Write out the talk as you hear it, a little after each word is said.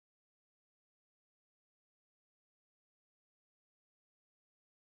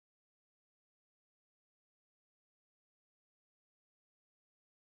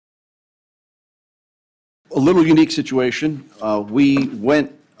a little unique situation. We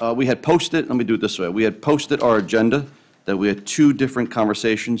had posted, let me do it this way. We had posted our agenda that we had two different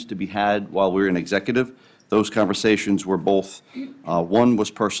conversations to be had while we were in executive. Those conversations were both, one was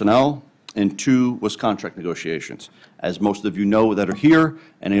personnel and two was contract negotiations. As most of you know that are here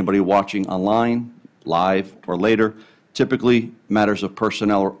and anybody watching online, live or later, typically matters of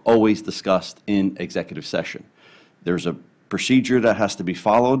personnel are always discussed in executive session. There's a procedure that has to be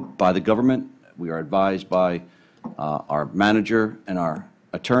followed by the government. We are advised by our manager and our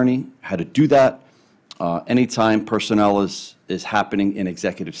attorney how to do that. Anytime personnel is happening in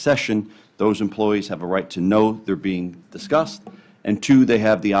executive session, those employees have a right to know they're being discussed, and two, they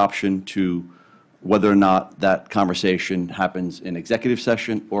have the option to whether or not that conversation happens in executive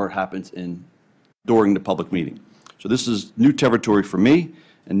session or it happens during the public meeting. So this is new territory for me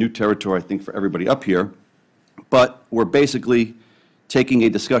and new territory, I think, for everybody up here. But we're basically taking a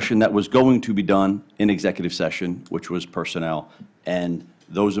discussion that was going to be done in executive session, which was personnel, and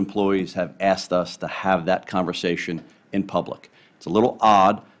those employees have asked us to have that conversation in public. It's a little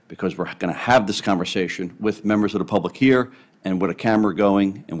odd because we're going to have this conversation with members of the public here and with a camera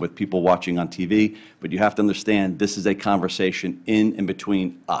going and with people watching on TV, but you have to understand this is a conversation in and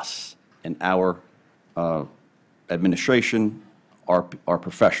between us and our administration, our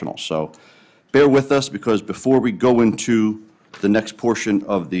professionals. So bear with us, because before we go into the next portion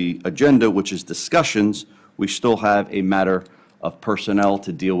of the agenda, which is discussions, we still have a matter of personnel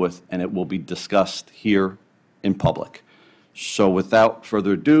to deal with, and it will be discussed here in public. So without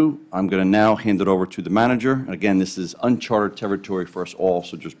further ado, I'm going to now hand it over to the manager. Again, this is uncharted territory for us all,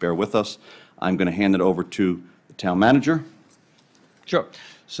 so just bear with us. I'm going to hand it over to the town manager. Sure.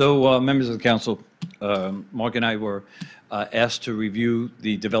 So, members of the council, Mark and I were asked to review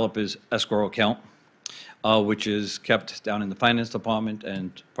the developer's escrow account, which is kept down in the finance department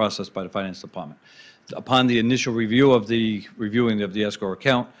and processed by the finance department. Upon the initial review of the escrow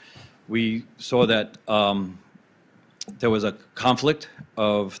account, we saw that there was a conflict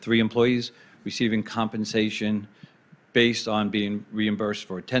of 3 employees receiving compensation based on being reimbursed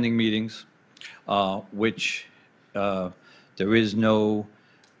for attending meetings, which there is no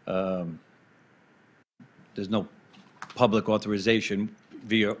there's no public authorization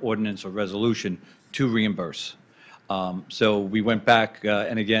via ordinance or resolution to reimburse. So we went back,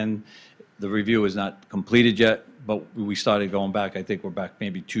 and again, the review is not completed yet, but we started going back. I think we're back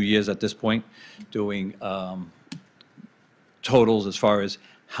maybe 2 years at this point, doing totals as far as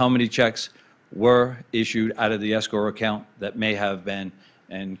how many checks were issued out of the escrow account that may have been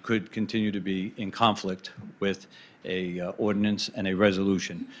and could continue to be in conflict with a ordinance and a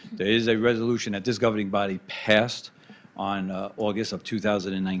resolution. There is a resolution that this governing body passed on August of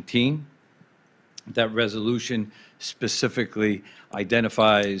 2019. That resolution specifically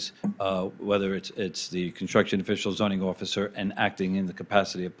identifies whether it's the construction official, zoning officer, and acting in the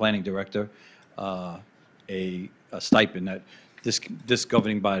capacity of planning director, a stipend that this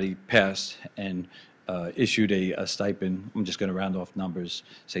governing body passed and issued a stipend. I'm just going to round off numbers,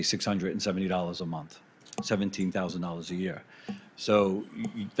 say $670 a month, $17,000 a year. So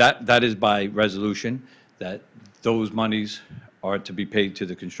that is by resolution that those monies are to be paid to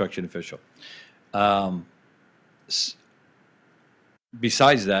the construction official.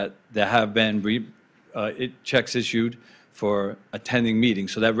 Besides that, there have been checks issued for attending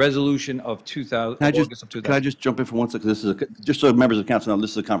meetings. So that resolution of 2000, August of 2000. Can I just jump in for 1 second? This is just so members of the council know,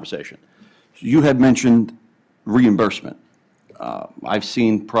 this is a conversation. You had mentioned reimbursement. I've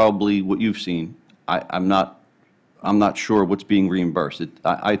seen probably what you've seen. I'm not sure what's being reimbursed.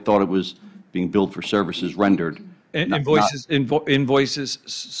 I thought it was being billed for services rendered. Invoices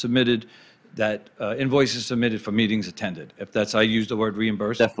submitted that invoices submitted for meetings attended. If that's, I use the word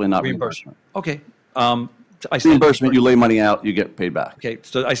reimbursed. Definitely not reimbursement. Okay. Reimbursement, you lay money out, you get paid back. Okay,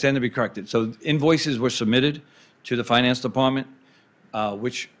 so I stand to be corrected. So invoices were submitted to the finance department,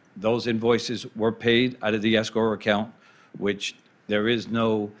 which those invoices were paid out of the escrow account, which there is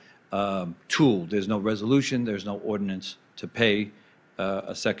no tool, there's no resolution, there's no ordinance to pay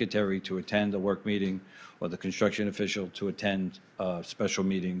a secretary to attend a work meeting or the construction official to attend special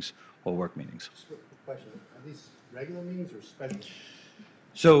meetings or work meetings. Just a quick question. Are these regular meetings or special?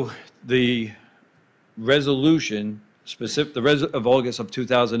 So the resolution, of August of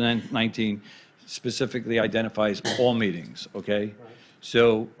 2019 specifically identifies all meetings, okay? Right.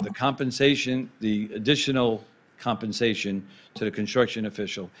 So the compensation, the additional compensation to the construction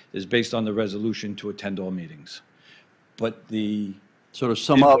official is based on the resolution to attend all meetings. But the... So to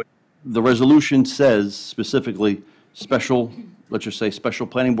sum up, the resolution says specifically let's just say special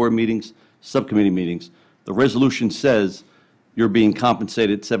planning board meetings, subcommittee meetings. The resolution says you're being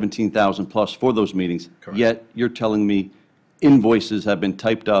compensated 17,000 plus for those meetings. Correct. Yet you're telling me invoices have been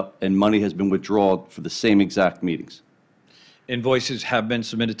typed up and money has been withdrawn for the same exact meetings. Invoices have been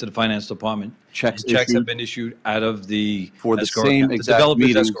submitted to the finance department. Checks and Checks have issued been issued out of the For the escrow same account, the exact developer's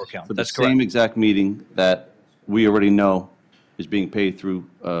meeting. escrow account. For the That's same correct. exact meeting that we already know is being paid through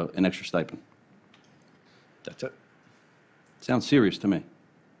an extra stipend. That's it. Sounds serious to me.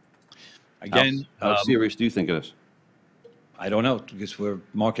 Again, How serious do you think it is? I don't know, because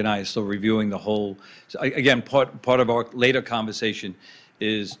Mark and I are still reviewing the whole, again, part of our later conversation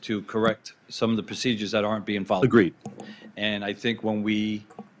is to correct some of the procedures that aren't being followed. Agreed. And I think when we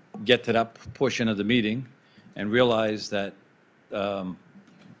get to that portion of the meeting and realize that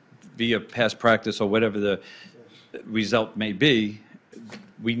via past practice or whatever the result may be,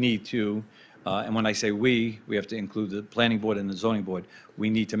 we need to, and when I say we have to include the planning board and the zoning board, we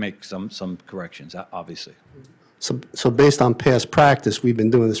need to make some corrections, obviously. So based on past practice, we've been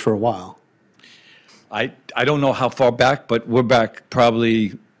doing this for a while. I don't know how far back, but we're back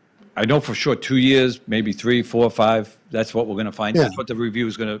probably, I know for sure 2 years, maybe 3, 4, 5. That's what we're going to find. Yeah. That's what the review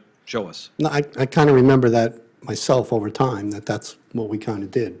is going to show us. No, I kind of remember that myself over time, that's what we kind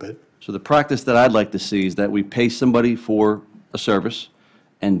of did, but So the practice that I'd like to see is that we pay somebody for a service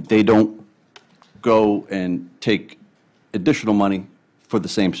and they don't go and take additional money for the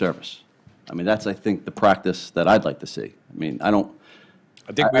same service. I mean, that's, I think, the practice that I'd like to see. I mean, I don't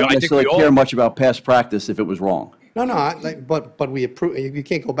necessarily care much about past practice if it was wrong. no, but we approve, you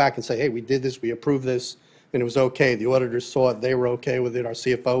can't go back and say, hey, we did this, we approved this, and it was okay. The auditors saw it, they were okay with it, our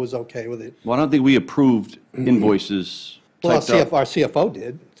CFO was okay with it. Well, I don't think we approved invoices Well, typed up. our CFO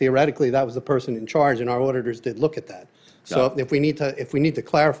did. Theoretically, that was the person in charge, and our auditors did look at that. So Got it. if we need to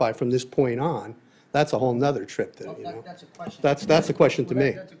clarify from this point on, that's a whole nother trip, Well, you know? That's a question. That's a question to Well,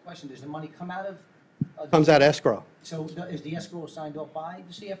 me. That's a question. Does the money come out of? Comes out escrow. So is the escrow signed off by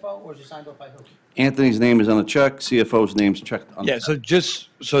the CFO or is it signed off by who? Anthony's name is on the check, CFO's name's checked on the Yeah, so just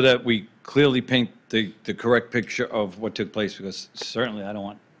so that we clearly paint the correct picture of what took place, because certainly I don't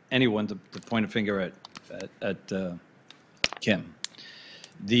want anyone to point a finger at Kim.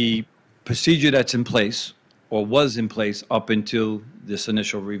 The procedure that's in place, or was in place up until this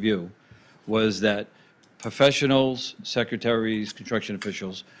initial review, was that professionals, secretaries, construction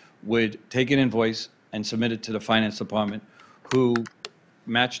officials would take an invoice and submit it to the finance department, who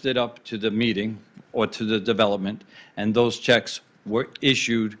matched it up to the meeting or to the development, and those checks were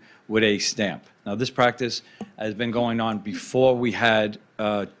issued with a stamp. Now, this practice has been going on before we had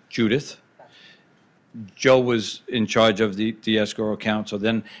Judith. Joe was in charge of the escrow account, so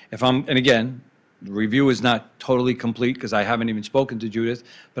then and again, the review is not totally complete because I haven't even spoken to Judith,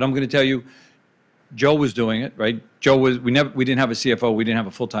 but I'm going to tell you, Joe was doing it, right? Joe was, we didn't have a CFO, we didn't have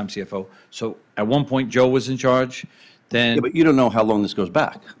a full-time CFO. So at one point, Joe was in charge, then. Yeah, but you don't know how long this goes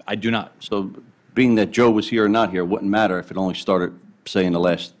back. I do not. So being that Joe was here or not here, wouldn't matter if it only started, say, in the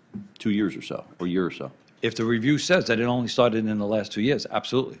last 2 years or so, or year or so. If the review says that it only started in the last 2 years,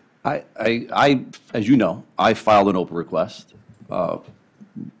 absolutely. As you know, I filed an open request. But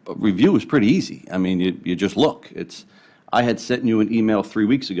review is pretty easy. I mean, you just look. I had sent you an email 3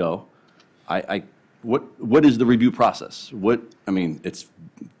 weeks ago. What is the review process? I mean, it's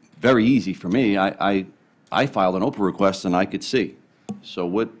very easy for me. I filed an open request and I could see. So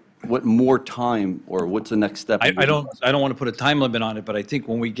what more time, or what's the next step? I don't want to put a time limit on it, but I think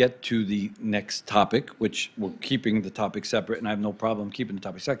when we get to the next topic, which we're keeping the topic separate, and I have no problem keeping the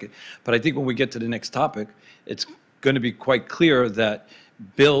topic second, but I think when we get to the next topic, it's going to be quite clear that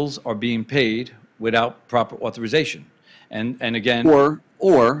bills are being paid without proper authorization. And again. Or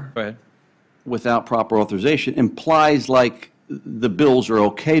Go ahead. without proper authorization implies like the bills are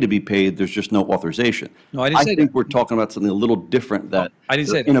okay to be paid, there's just no authorization. No, I didn't say I think that. we're talking about something a little different, that I didn't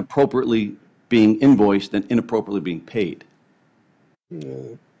say they're that. inappropriately being invoiced and inappropriately being paid.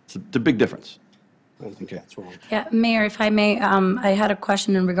 It's a big difference. I don't think that's wrong. Yeah, Mayor, if I may, I had a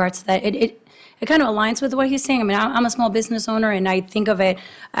question in regards to that. It kind of aligns with what he's saying. I mean, I'm a small business owner, and I think of it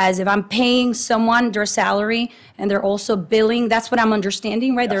as if I'm paying someone their salary, and they're also billing, that's what I'm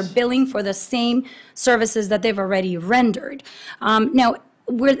understanding, right? They're billing for the same services that they've already rendered. Now,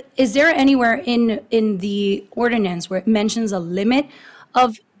 is there anywhere in the ordinance where it mentions a limit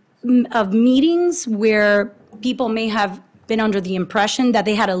of meetings where people may have been under the impression that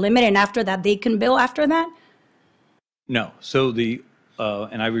they had a limit, and after that, they can bill after that? No. So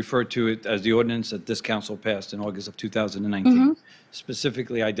and I refer to it as the ordinance that this council passed in August of 2019,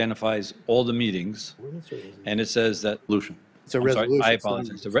 specifically identifies all the meetings, and it says that. Solution. It's a I'm sorry, resolution. I it's not-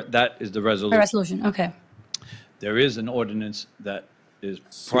 apologize. That is the A resolution. resolution, okay. There is an ordinance that is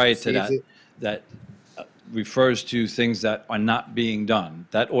prior to that, Supersedes it? that refers to things that are not being done.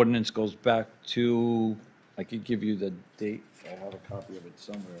 That ordinance goes back to, I could give you the date, I have a copy of it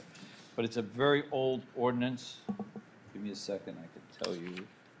somewhere, but it's a very old ordinance. Give me a second, I could tell you.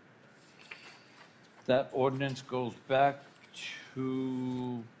 That ordinance goes back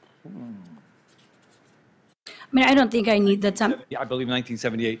to, I mean, I don't think I need the time. I believe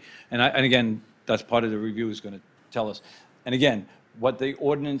 1978, and again, that's part of the review is going to tell us. And again, what the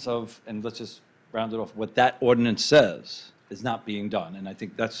ordinance of, and let's just round it off, what that ordinance says is not being done, and I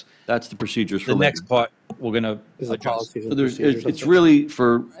think that's That's the procedures for the labor. next part we're going to Is the address. policies So and there's, procedures. it's really,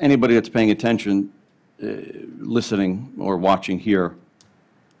 for anybody that's paying attention, listening or watching here,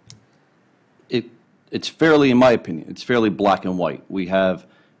 it's fairly, in my opinion, it's fairly black and white. We have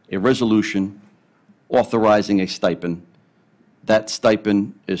a resolution authorizing a stipend. That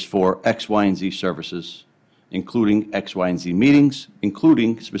stipend is for X, Y, and Z services, including X, Y, and Z meetings,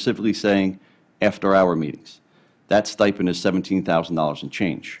 including specifically saying after-hour meetings. That stipend is $17,000 and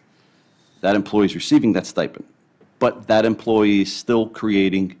change. That employee is receiving that stipend, but that employee is still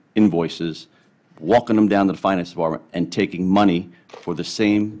creating invoices, walking them down to the finance department, and taking money for the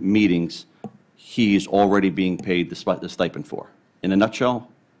same meetings he is already being paid the stipend for. In a nutshell,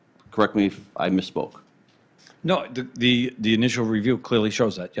 correct me if I misspoke. No, the initial review clearly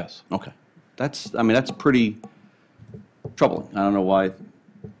shows that, yes. Okay. That's, I mean, that's pretty troubling. I don't know why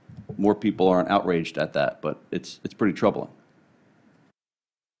more people aren't outraged at that, but it's pretty troubling.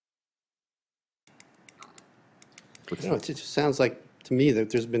 You know, it just sounds like, to me, that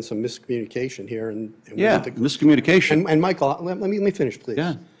there's been some miscommunication here, and we Yeah, need to- miscommunication. And Michael, let me finish, please.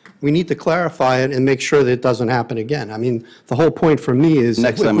 Yeah. We need to clarify it and make sure that it doesn't happen again. I mean, the whole point for me is,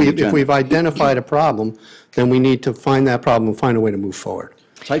 Next if time on the if agenda. we've identified a problem, then we need to find that problem and find a way to move forward.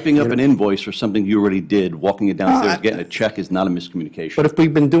 Typing up an invoice for something you already did, walking it downstairs, I- getting a check is not a miscommunication. But if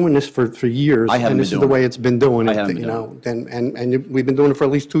we've been doing this for years, I haven't and this been is the doing way it. it's been doing I it, haven't you been know, and we've been doing it for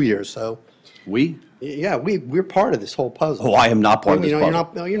at least 2 years, so, We? yeah, we're part of this whole puzzle. Oh, I am not part of this You know,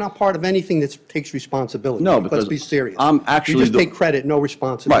 puzzle. you're not part of anything that takes responsibility. No, Let's because be serious. I'm actually You just the- take credit, no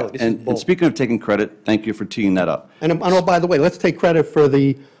responsibility. Right, This is and bull. speaking of taking credit, thank you for teeing that up. And oh, by the way, let's take credit for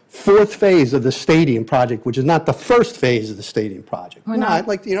the fourth phase of the stadium project, which is not the first phase of the stadium project. We're No, not- I'd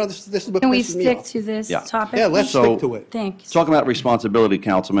like, you know, this is what Can we pisses me stick off. to this Yeah. topic? Yeah, let's So- stick to it. Thanks. Talking about responsibility,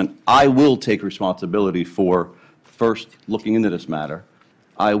 Councilman, I will take responsibility for first looking into this matter.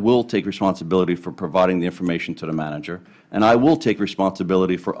 I will take responsibility for providing the information to the manager, and I will take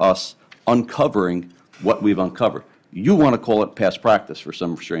responsibility for us uncovering what we've uncovered. You want to call it past practice for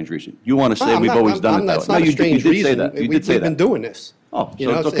some strange reason. You want to say I'm we've not- always I'm- done I'm it not- that It's way. not No, a you strange did say reason. that. You did say We've been that. doing this. Oh, You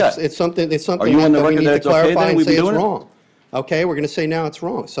so know, it's okay. It's something Are you on the that we record need that to it's okay clarify then? and We've say been it's doing it? wrong. Okay, we're going to say now it's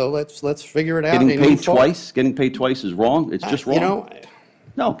wrong, so let's figure it out. Getting and paid move forward. twice, getting paid twice is wrong? It's just wrong? You know,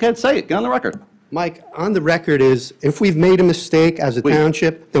 No, can't say it. Get on the record. Mike, on the record is, if we've made a mistake as a Wait.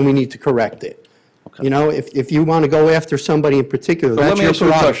 township, then we need to correct it. Okay. You know, if you want to go after somebody in particular, So let that's me your ask you a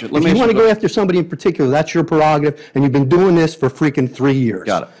prerogative. question. Let If me you ask want to you a go question. after somebody in particular, that's your prerogative, and you've been doing this for freaking 3 years.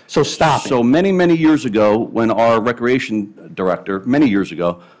 Got it. So stop So it. many, many years ago, when our recreation director, many years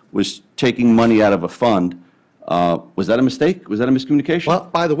ago, was taking money out of a fund, was that a mistake? Was that a miscommunication? Well,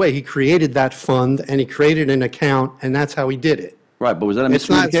 by the way, he created that fund, and he created an account, and that's how he did it. Right, but was that a It's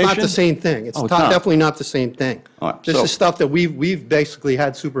miscommunication? not the same thing. It's Oh, it's not. definitely not the same thing. All right, This so- is stuff that we've basically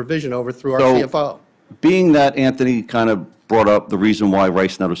had supervision over through our So- CFO. Being that Anthony kind of brought up the reason why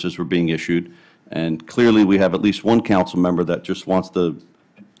rice notices were being issued, and clearly we have at least one council member that just wants to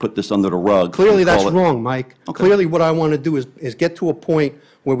put this under the rug. Clearly, and that's call it- wrong, Mike. Okay. Clearly, what I want to do is get to a point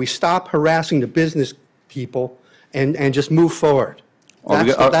where we stop harassing the business people and just move forward. Are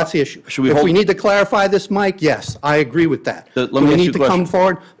we That's the issue. should we If hold- we need to clarify this, Mike, yes, I agree with that. Let Do me we ask you need a to come question.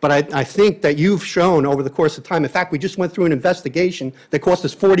 forward? But I think that you've shown over the course of time, in fact, we just went through an investigation that cost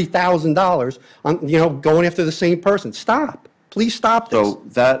us $40,000 on, you know, going after the same person. Stop. Please stop this. So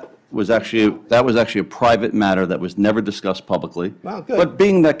that was actually a private matter that was never discussed publicly. Well, good. But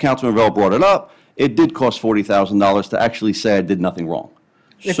being that Councilman Revelle brought it up, it did cost $40,000 to actually say I did nothing wrong.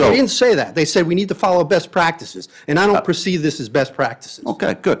 If So- they didn't say that. They said we need to follow best practices, and I don't perceive this as best practices.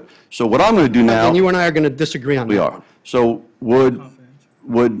 Okay, good. So what I'm going to do now. And you and I are going to disagree on We that are. one. So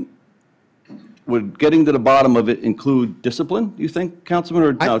would getting to the bottom of it include discipline, you think, Councilman,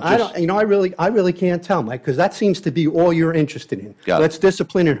 or no? I don't, you know, I really can't tell, Mike, because that seems to be all you're interested in. Got it. Let's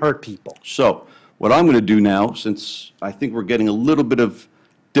discipline and hurt people. So what I'm going to do now, since I think we're getting a little bit of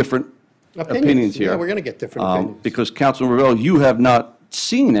different opinions here. Yeah, we're going to get different opinions. Because Councilman Revelle, you have not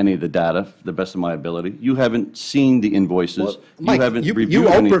seen any of the data, to the best of my ability. You haven't seen the invoices. You Mike, haven't you reviewed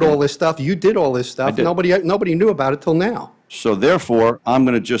opened anything. all this stuff, you did all this stuff. did. Nobody knew about it till now. So therefore, I'm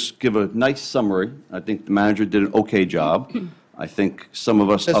going to just give a nice summary. I think the manager did an okay job. I think some of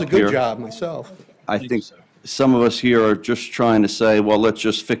us Does a up here. good job myself. I Thank you, think sir. some of us here are just trying to say, well, let's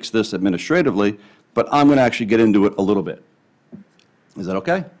just fix this administratively, but I'm going to actually get into it a little bit. Is that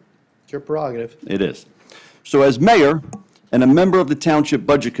okay? It's your prerogative. It is. So as mayor and a member of the Township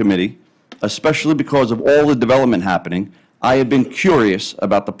Budget Committee, especially because of all the development happening, I have been curious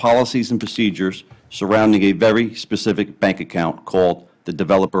about the policies and procedures surrounding a very specific bank account called the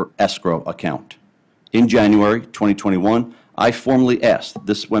Developer Escrow Account. In January 2021, I formally asked,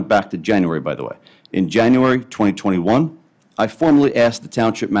 this went back to January, by the way. In January 2021, I formally asked the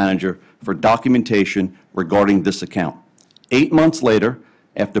Township Manager for documentation regarding this account. 8 months later,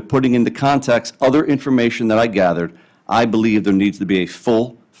 after putting into context other information that I gathered, I believe there needs to be a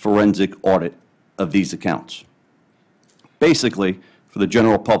full forensic audit of these accounts. Basically, for the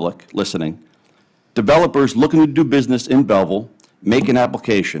general public listening, developers looking to do business in Belleville make an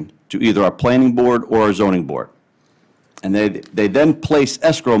application to either our planning board or our zoning board. And they then place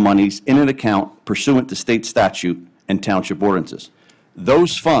escrow monies in an account pursuant to state statute and township ordinances.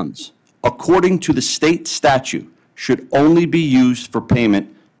 Those funds, according to the state statute, should only be used for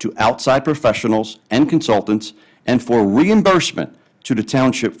payment to outside professionals and consultants and for reimbursement to the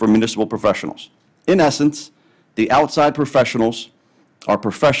township for municipal professionals. In essence, the outside professionals are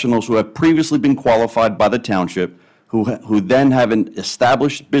professionals who have previously been qualified by the township, who then have an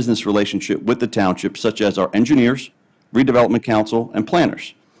established business relationship with the township, such as our engineers, redevelopment counsel, and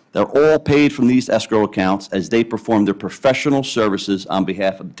planners. They're all paid from these escrow accounts as they perform their professional services on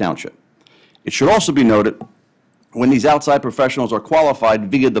behalf of the township. It should also be noted, when these outside professionals are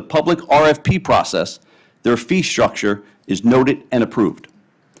qualified via the public RFP process, their fee structure is noted and approved.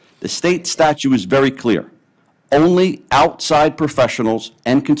 The state statute is very clear. Only outside professionals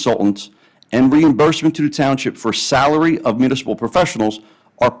and consultants and reimbursement to the township for salary of municipal professionals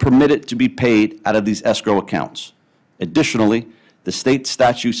are permitted to be paid out of these escrow accounts. Additionally, the state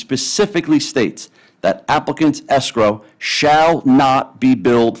statute specifically states that applicants' escrow shall not be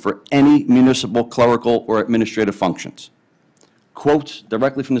billed for any municipal clerical or administrative functions. Quotes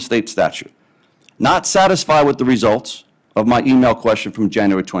directly from the state statute. Not satisfied with the results of my email question from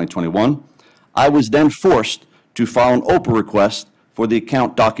January 2021, I was then forced to file an OPA request for the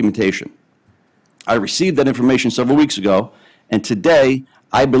account documentation. I received that information several weeks ago, and today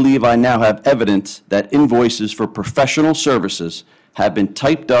I believe I now have evidence that invoices for professional services have been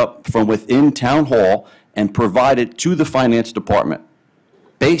typed up from within Town Hall and provided to the Finance Department.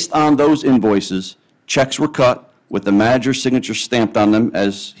 Based on those invoices, checks were cut with the manager's signature stamped on them,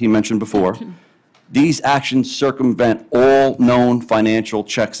 as he mentioned before. These actions circumvent all known financial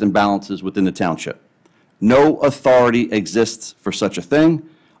checks and balances within the township. No authority exists for such a thing.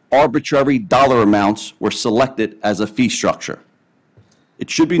 Arbitrary dollar amounts were selected as a fee structure. It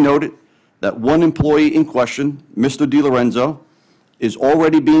should be noted that one employee in question, Mr. DeLorenzo, is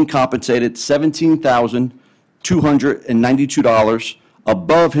already being compensated $17,292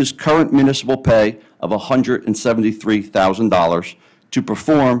 above his current municipal pay of $173,000 to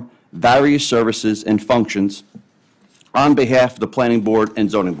perform various services and functions on behalf of the planning board and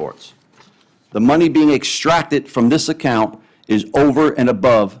zoning boards. The money being extracted from this account is over and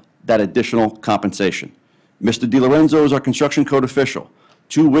above that additional compensation. Mr. DeLorenzo is our construction code official,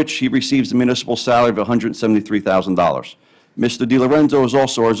 to which he receives a municipal salary of $173,000. Mr. DeLorenzo is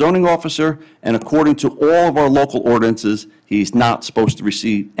also our zoning officer, and according to all of our local ordinances, he's not supposed to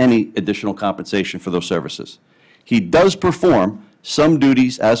receive any additional compensation for those services. He does perform some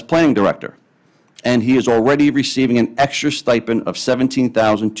duties as planning director, and he is already receiving an extra stipend of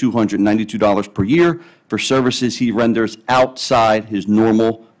 $17,292 per year for services he renders outside his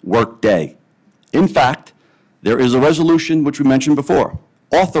normal work day. In fact, there is a resolution, which we mentioned before,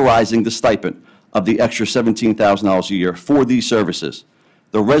 authorizing the stipend of the extra $17,000 a year for these services.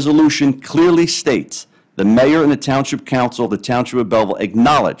 The resolution clearly states the mayor and the township council of the township of Belleville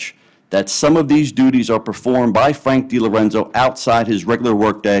acknowledge that some of these duties are performed by Frank DeLorenzo outside his regular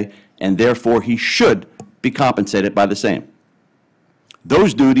workday, and therefore he should be compensated by the same.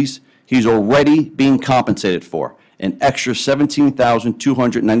 Those duties he's already being compensated for, an extra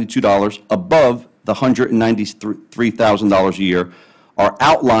 $17,292 above the $193,000 a year, are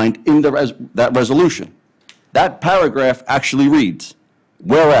outlined in that resolution. That paragraph actually reads,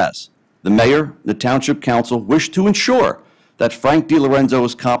 whereas the mayor, the township council wish to ensure that Frank DeLorenzo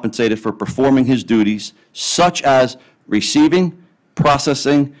is compensated for performing his duties, such as receiving,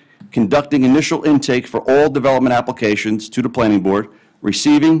 processing, conducting initial intake for all development applications to the planning board,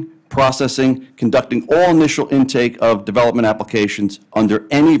 receiving, processing, conducting all initial intake of development applications under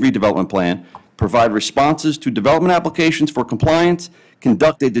any redevelopment plan, provide responses to development applications for compliance,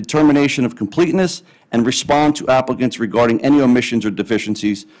 conduct a determination of completeness, and respond to applicants regarding any omissions or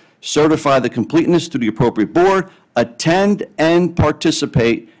deficiencies, certify the completeness to the appropriate board, attend and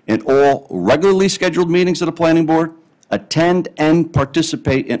participate in all regularly scheduled meetings of the planning board, attend and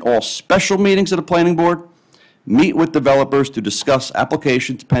participate in all special meetings of the planning board, meet with developers to discuss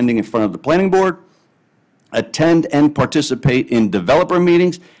applications pending in front of the planning board, attend and participate in developer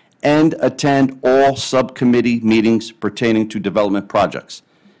meetings, and attend all subcommittee meetings pertaining to development projects.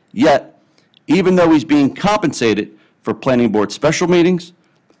 Yet, even though he's being compensated for planning board special meetings,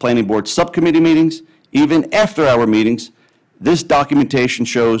 planning board subcommittee meetings, even after-hour meetings, this documentation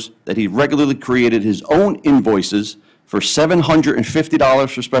shows that he regularly created his own invoices for $750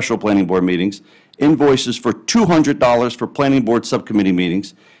 for special planning board meetings, invoices for $200 for planning board subcommittee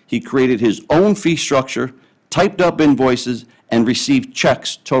meetings. He created his own fee structure, typed up invoices, and received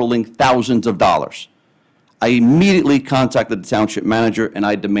checks totaling thousands of dollars. I immediately contacted the township manager and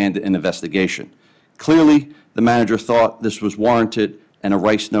I demanded an investigation. Clearly, the manager thought this was warranted and a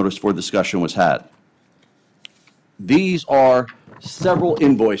rice notice for discussion was had. These are several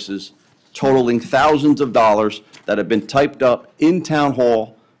invoices totaling thousands of dollars that have been typed up in town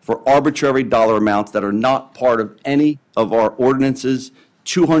hall for arbitrary dollar amounts that are not part of any of our ordinances.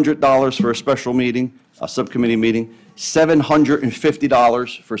 $200 for a special meeting, a subcommittee meeting,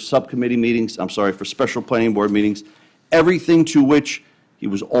 $750 for subcommittee meetings, for special planning board meetings, everything to which he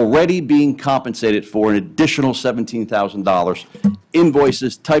was already being compensated for an additional $17,000.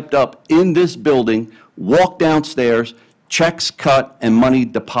 Invoices typed up in this building, walked downstairs, checks cut, and money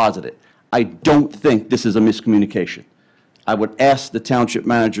deposited. I don't think this is a miscommunication. I would ask the township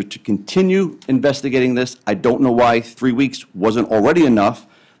manager to continue investigating this. I don't know why 3 weeks wasn't already enough,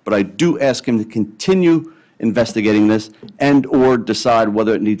 but I do ask him to continue investigating this and/or decide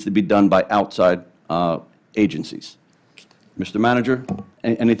whether it needs to be done by outside agencies. Mr. Manager,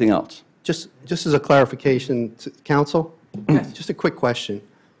 anything else? Just as a clarification, to council, just a quick question.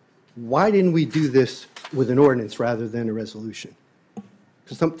 Why didn't we do this with an ordinance rather than a resolution?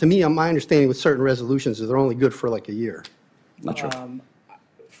 Because to me, my understanding with certain resolutions is they're only good for like a year. Not sure.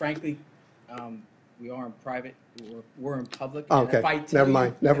 Frankly, we are in private, we're in public. Oh, and okay. if I tell Never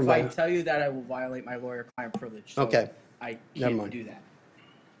mind, you- never If mind. I tell you that, I will violate my lawyer-client privilege. So Okay. I Never can't mind. do that.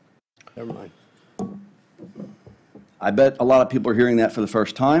 Never mind. I bet a lot of people are hearing that for the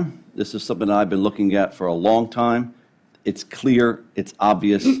first time. This is something I've been looking at for a long time. It's clear, it's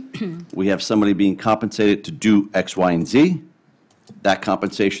obvious. We have somebody being compensated to do X, Y, and Z. That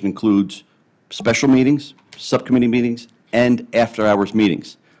compensation includes special meetings, subcommittee meetings, and after-hours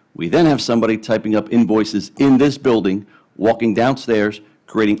meetings. We then have somebody typing up invoices in this building, walking downstairs,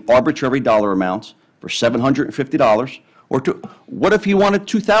 creating arbitrary dollar amounts for $750, what if he wanted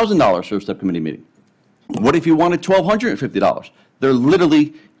 $2,000 for a subcommittee meeting? What if he wanted $1,250?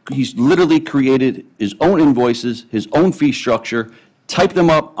 He's literally created his own invoices, his own fee structure, typed them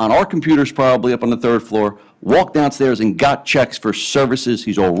up on our computers probably up on the third floor, walked downstairs and got checks for services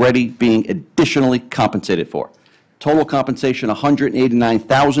he's already being additionally compensated for. Total compensation,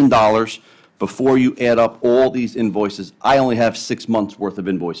 $189,000 before you add up all these invoices. I only have 6 months' worth of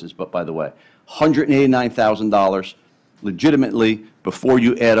invoices, but by the way, $189,000 legitimately before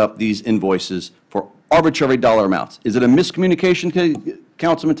you add up these invoices for arbitrary dollar amounts. Is it a miscommunication,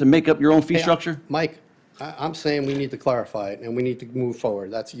 Councilman, to make up your own fee structure? Mike, I'm saying we need to clarify it, and we need to move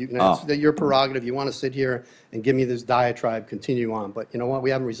forward. That's Oh. your prerogative. You want to sit here and give me this diatribe, continue on, but you know what? We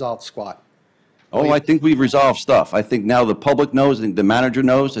haven't resolved squat. Oh, I think we've resolved stuff. I think now the public knows, I think the manager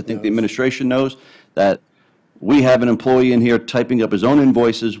knows, I think the administration knows that we have an employee in here typing up his own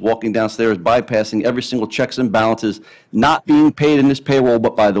invoices, walking downstairs, bypassing every single checks and balances, not being paid in this payroll,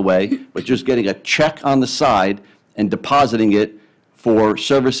 but by the way, but just getting a check on the side and depositing it for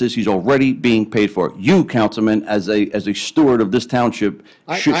services he's already being paid for. You, Councilman, as a steward of this township,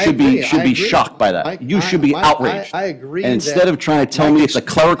 should be shocked by that. You should be outraged. I agree. And instead of trying to tell me it's a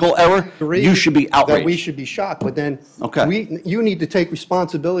clerical error, you should be That we outraged. should be shocked, but then Okay. you need to take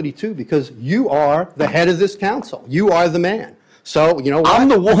responsibility too, because you are the head of this council. You are the man. So, you know what? I'm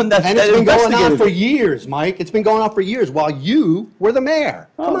the one that And it's been going on investigated for it. years, Mike. It's been going on for years while you were the mayor.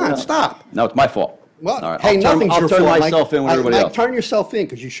 Come on, no. stop. No, it's my fault. Well, All right, hey, I'll turn- nothing's I'll your turn fault, Mike. myself in with everybody Mike, else. turn yourself in,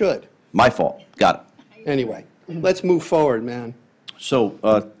 because you should. My fault. Got it. Anyway, let's move forward, man. So,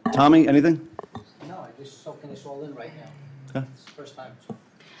 Tommy, anything? No, I'm just soaking this all in right now. It's the first time.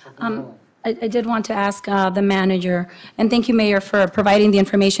 Soaking it all in. I did want to ask the manager, and thank you, Mayor, for providing the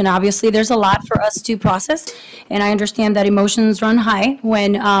information. Obviously, there's a lot for us to process, and I understand that emotions run high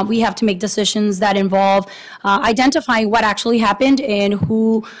when we have to make decisions that involve identifying what actually happened and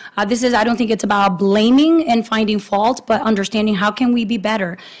who this is. I don't think it's about blaming and finding fault, but understanding how can we be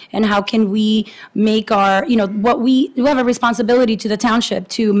better and how can we make our, what we have a responsibility to the township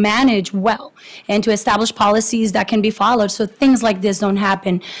to manage well and to establish policies that can be followed so things like this don't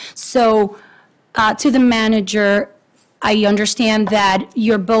happen. So, to the manager, I understand that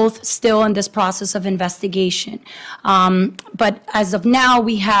you're both still in this process of investigation. But as of now,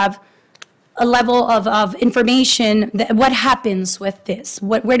 we have a level of information. What happens with this?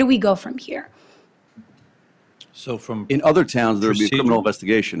 Where do we go from here? So from, In other towns, there would be a Procedure. criminal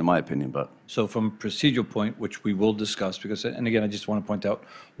investigation, in my opinion, but so from procedural point, which we will discuss, because, and again, I just want to point out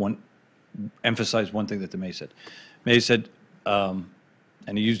emphasize one thing that the mayor said. Mayor said,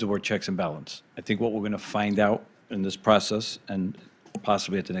 and he used the word checks and balance. I think what we're going to find out in this process, and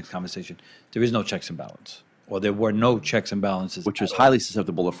possibly at the next conversation, there is no checks and balance, or there were no checks and balances. which is highly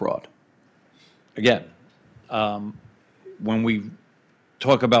susceptible to fraud. Again, when we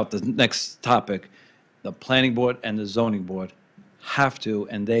talk about the next topic, the planning board and the zoning board have to,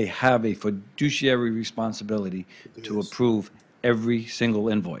 and they have a fiduciary responsibility to approve every single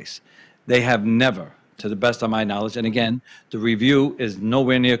invoice. They have never, to the best of my knowledge, and again, the review is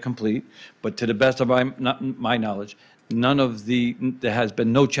nowhere near complete, but to the best of my knowledge, there has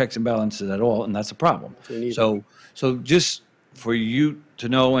been no checks and balances at all, and that's a problem. So just for you to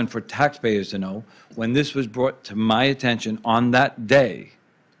know and for taxpayers to know, when this was brought to my attention on that day,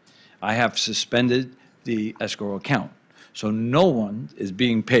 I have suspended the escrow account. So no one is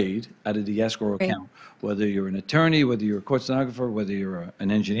being paid out of the escrow Right. account, whether you're an attorney, whether you're a court stenographer, whether you're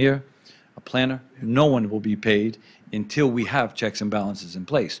an engineer, a planner, no one will be paid until we have checks and balances in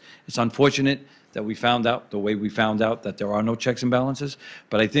place. It's unfortunate that we found out the way we found out that there are no checks and balances,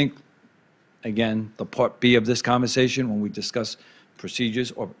 but I think, again, the part B of this conversation, when we discuss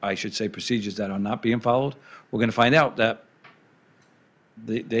procedures, or I should say procedures that are not being followed, we're going to find out that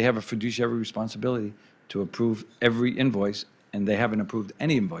they have a fiduciary responsibility to approve every invoice, and they haven't approved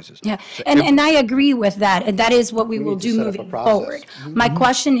any invoices. Yeah, So and I agree with that, and that is what we will need to do set up a moving process. forward. My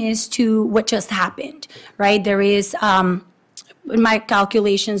question is to what just happened, right? There is, in my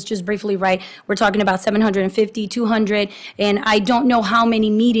calculations, just briefly, right, we're talking about 750, 200, and I don't know how many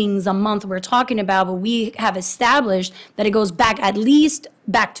meetings a month we're talking about, but we have established that it goes back at least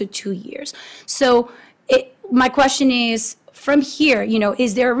back to 2 years. So my question is, from here,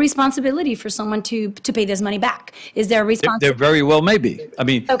 is there a responsibility for someone to pay this money back? Is there a There responsibility? very well may be. I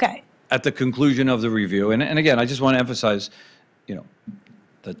mean, Okay. at the conclusion of the review, and again, I just want to emphasize,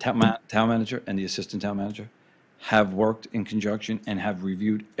 the town manager and the assistant town manager have worked in conjunction and have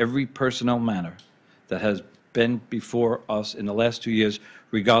reviewed every personnel matter that has been before us in the last 2 years,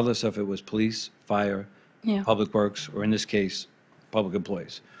 regardless if it was police, fire, Yeah. public works, or in this case, public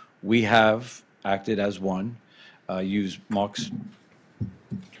employees. We have acted as one, used Mark's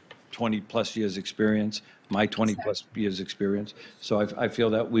 20-plus years' experience, my 20-plus years' experience. So I feel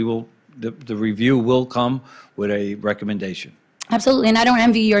that the review will come with a recommendation. Absolutely, and I don't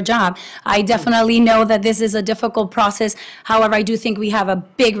envy your job. I definitely know that this is a difficult process. However, I do think we have a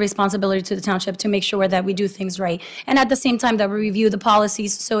big responsibility to the township to make sure that we do things right. And at the same time, that we review the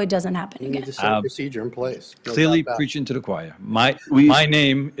policies so it doesn't happen You need again. to set a procedure in place. No Clearly doubt about it. preaching to the choir. My We-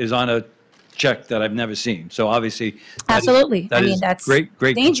 name is on a check that I've never seen, so obviously. Absolutely. I That mean, is that's great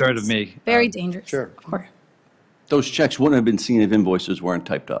concern of dangerous. me. Very dangerous. Sure. Of course. Those checks wouldn't have been seen if invoices weren't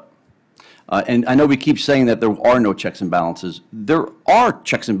typed up. And I know we keep saying that there are no checks and balances. There are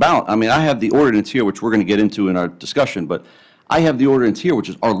checks and balances. I mean, I have the ordinance here, which we're going to get into in our discussion, but I have the ordinance here, which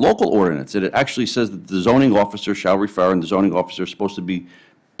is our local ordinance, and it actually says that the zoning officer shall refer, and the zoning officer is supposed to be,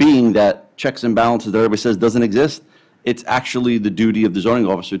 being that checks and balances that everybody says doesn't exist, it's actually the duty of the zoning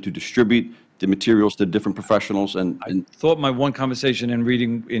officer to distribute the materials to different professionals and Thought my one conversation and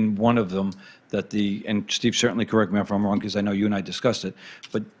reading in one of them that and Steve, certainly correct me if I'm wrong, because I know you and I discussed it,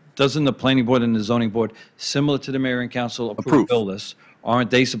 but doesn't the planning board and the zoning board, similar to the mayor and council, approve Approve. bill lists? Aren't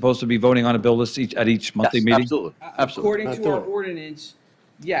they supposed to be voting on a bill list at each monthly Yes, meeting? absolutely, absolutely. According Not to our doing it. ordinance,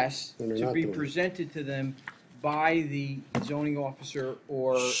 yes, Then they're to not be doing it. presented to them by the zoning officer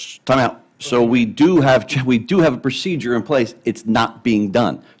or, Time out. So we do have a procedure in place. It's not being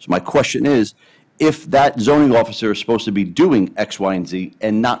done. So my question is, if that zoning officer is supposed to be doing X, Y, and Z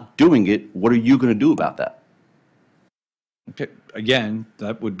and not doing it, what are you going to do about that? Okay, again,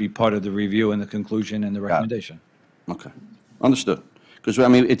 that would be part of the review and the conclusion and the recommendation. Okay, understood. Because, I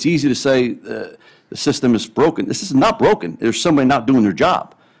mean, it's easy to say the system is broken. This is not broken. There's somebody not doing their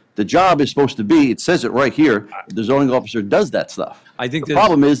job. The job is supposed to be, it says it right here, the zoning officer does that stuff. I think The there's-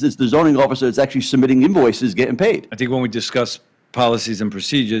 problem is, it's the zoning officer that's actually submitting invoices, getting paid. I think when we discuss policies and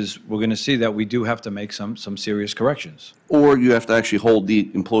procedures, we're going to see that we do have to make some serious corrections. Or you have to actually hold the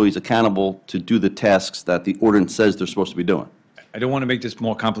employees accountable to do the tasks that the ordinance says they're supposed to be doing. I don't want to make this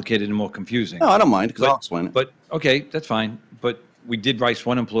more complicated and more confusing. No, I don't mind, because I'll explain it. But, okay, that's fine. But we did rice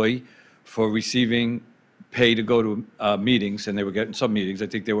one employee for receiving pay to go to meetings, and they were getting some meetings. I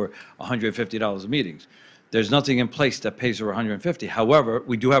think they were $150 a meetings. There's nothing in place that pays her $150. However,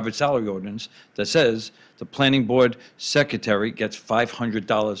 we do have a salary ordinance that says the planning board secretary gets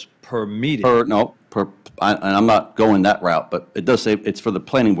 $500 per meeting. And I'm not going that route, but it does say it's for the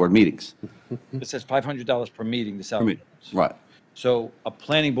planning board meetings. It says $500 per meeting, the salary ordinance. Right. So a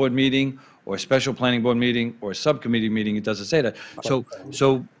planning board meeting, or a special planning board meeting, or a subcommittee meeting, it doesn't say that.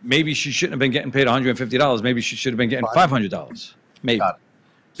 So maybe she shouldn't have been getting paid $150, maybe she should have been getting $500, maybe. Got it.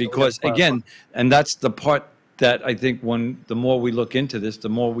 Because again, and that's the part that I think the more we look into this, the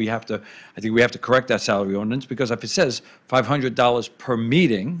more I think we have to correct that salary ordinance, because if it says $500 per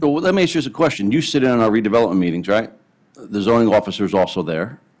meeting, So let me ask you a question. You sit in on our redevelopment meetings, right? The zoning officer is also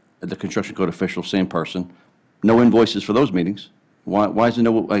there, the construction code official, same person. No invoices for those meetings. Why is there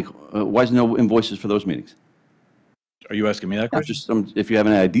no invoices for those meetings? are you asking me that question? Just if you have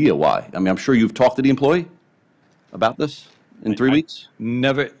any idea why. I mean, I'm sure you've talked to the employee about this in 3 weeks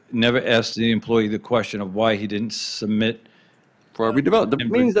Never asked the employee the question of why he didn't submit, for our redevelopment, the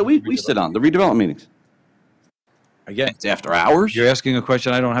meetings that we sit on, the redevelopment meetings. again, It's after hours. you're asking a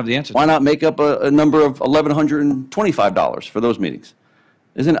question I don't have the answer to. Why not make up a number of $1,125 for those meetings?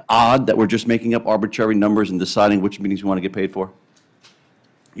 Isn't it odd that we're just making up arbitrary numbers and deciding which meetings we want to get paid for?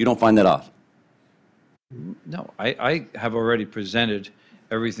 You don't find that odd? No, I have already presented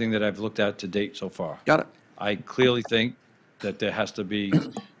everything that I've looked at to date so far. Got it. I clearly think that there has to be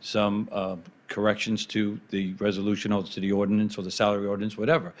some corrections to the resolution or to the ordinance or the salary ordinance,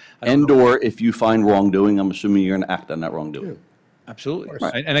 whatever. I don't know. And/or if you find wrongdoing, I'm assuming you're going to act on that wrongdoing. Absolutely.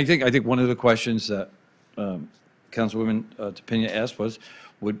 And I think one of the questions that Councilwoman DePena asked was,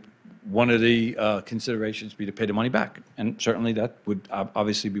 would one of the considerations be to pay the money back? And certainly that would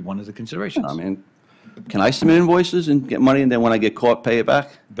obviously be one of the considerations. I mean, can I submit invoices and get money, and then when I get caught, pay it back?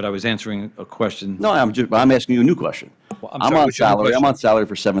 But I was answering a question. No, I'm asking you a new question. Well, I'm I'm sorry, on what's your new salary, I'm question? on salary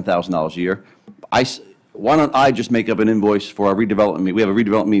for $7,000 a year. Why don't I just make up an invoice for our redevelopment meeting? We have a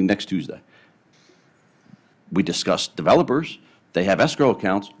redevelopment meeting next Tuesday. We discuss developers, they have escrow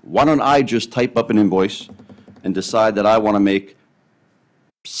accounts. Why don't I just type up an invoice and decide that I want to make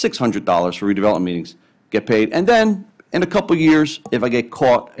 $600 for redevelopment meetings, get paid, and then in a couple of years, if I get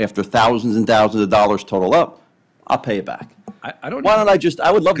caught after thousands and thousands of dollars total up, I'll pay it back. I don't. Why don't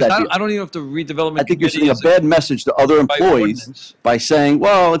I would love that. I don't even know if the redevelopment. I think you're committee sending a is bad message to other by employees ordinance. by saying,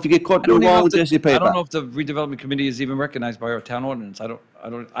 well, if you get caught I don't doing even know wrong, if the- just you pay I it don't back. know if the redevelopment committee is even recognized by our town ordinance. I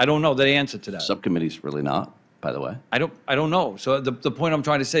don't know the answer to that. Subcommittee's really not, by the way. I don't know. So the point I'm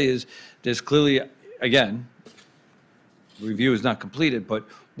trying to say is, there's clearly, again, review is not completed, but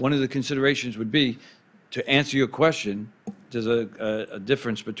one of the considerations would be, to answer your question, there's a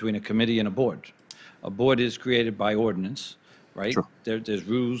difference between a committee and a board. A board is created by ordinance, right? Sure. There's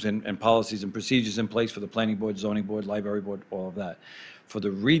rules and policies and procedures in place for the planning board, zoning board, library board, all of that. For the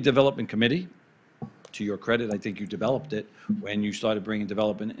redevelopment committee, to your credit, I think you developed it when you started bringing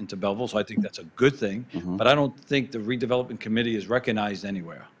development into Belleville, so I think that's a good thing. But I don't think the redevelopment committee is recognized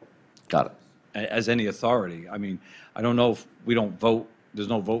anywhere Got it. as any authority. I mean, I don't know if we don't vote, there's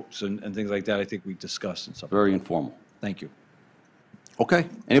no votes and things like that. I think we discussed and stuff. Very informal. Thank you. Okay,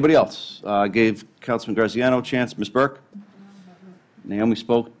 anybody else? Gave Councilman Graziano a chance. Ms. Burke? Naomi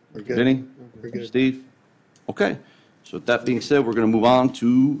spoke. We're good. Vinnie? We're good. Steve? Okay, so with that being said, we're going to move on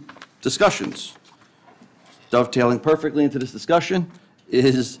to discussions. Dovetailing perfectly into this discussion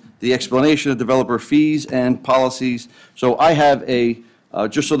is the explanation of developer fees and policies. So I have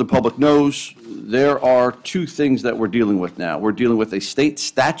just so the public knows, there are two things that we're dealing with now. We're dealing with a state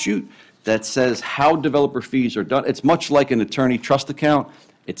statute that says how developer fees are done. It's much like an attorney trust account.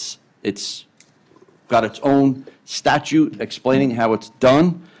 It's got its own statute explaining how it's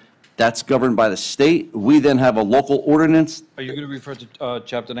done. That's governed by the state. We then have a local ordinance. Are you going to refer to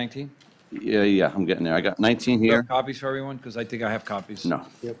Chapter 19? Yeah, I'm getting there. I got 19 Do you here. have copies for everyone? Because I think I have copies. No,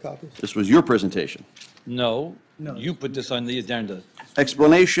 You have copies? this was your presentation. No, you put this on the agenda.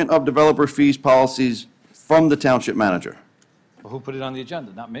 Explanation of developer fees policies from the township manager. Well, who put it on the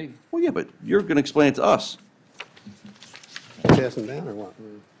agenda? Not me. Well, yeah, but you're going to explain it to us. Pass them down or what?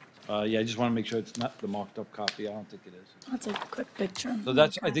 Yeah, I just want to make sure it's not the marked up copy. I don't think it is. That's a quick picture. So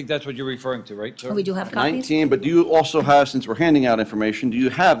that's, I think that's what you're referring to, right, sir? Oh, we do have copies? 19, but do you also have, since we're handing out information, do you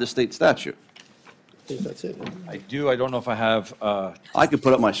have the state statute? I think that's it. I do. I don't know if I have, I could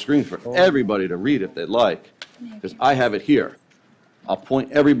put up my screen for everybody to read if they'd like, because I have it here. I'll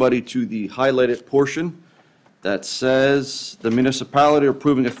point everybody to the highlighted portion that says, "The municipality or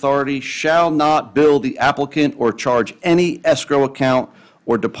approving authority shall not bill the applicant or charge any escrow account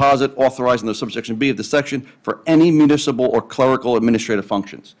or deposit authorized in the subsection B of the section for any municipal or clerical administrative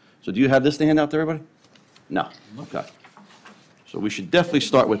functions." So do you have this to hand out to everybody? No. Okay. So we should definitely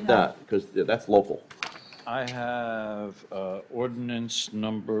start with that, because that's local. I have ordinance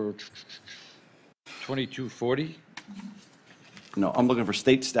number 2240, No, I'm looking for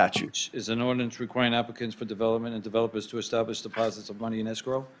state statutes. which is an ordinance requiring applicants for development and developers to establish deposits of money in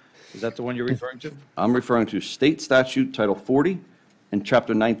escrow. Is that the one you're referring to? I'm referring to state statute, Title 40, and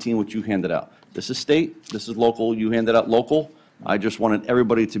Chapter 19, which you handed out. This is state, this is local, you handed out local. I just wanted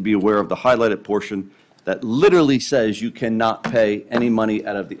everybody to be aware of the highlighted portion that literally says you cannot pay any money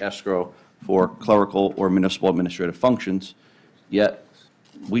out of the escrow for clerical or municipal administrative functions, yet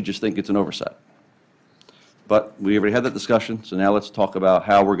we just think it's an oversight. But we already had that discussion, so now let's talk about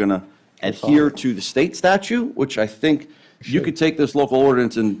how we're going to adhere to the state statute, which I think you could take this local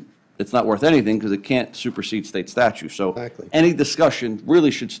ordinance and it's not worth anything because it can't supersede state statute. So Exactly. any discussion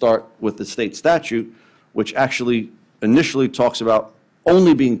really should start with the state statute, which actually initially talks about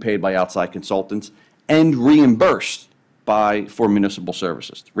only being paid by outside consultants and reimbursed for municipal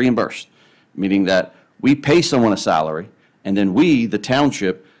services. Reimbursed, meaning that we pay someone a salary, and then we, the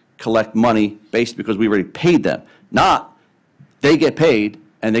township, collect money based because we already paid them. Not they get paid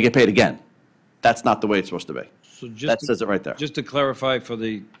and they get paid again. That's not the way it's supposed to be. So That says it right there. Just to clarify for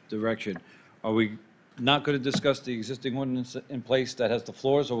the direction, are we not going to discuss the existing ordinance in place that has the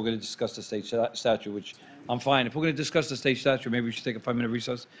floors, or we're going to discuss the state statute, which I'm fine. If we're going to discuss the state statute, maybe we should take a 5-minute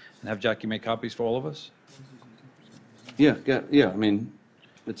recess and have Jackie make copies for all of us? Yeah, I mean,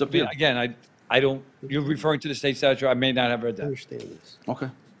 it's up to you. Again, I don't, you're referring to the state statute, I may not have read I that. understand this. Okay.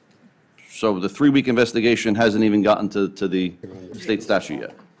 So the 3-week investigation hasn't even gotten to the state statute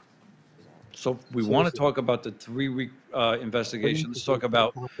yet. So we want to talk about the 3-week investigation. Let's talk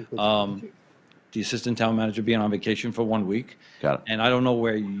about the assistant town manager being on vacation for 1 week. Got it. And I don't know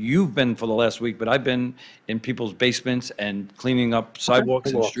where you've been for the last week, but I've been in people's basements and cleaning up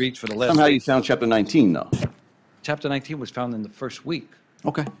sidewalks and streets for the last Somehow you week. found Chapter 19, though. Chapter 19 was found in the first week.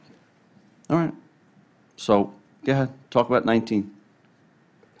 Okay. All right. So, go ahead, talk about 19.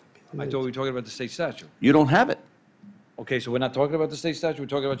 I thought we were talking about the state statute. You don't have it. Okay, so we're not talking about the state statute, we're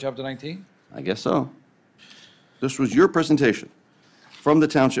talking about Chapter 19? I guess so. This was your presentation from the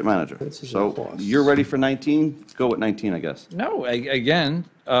township manager. This is a So cost. you're ready for 19? Let's go with 19, I guess. No, again,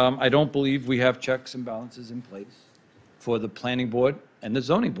 I don't believe we have checks and balances in place for the planning board and the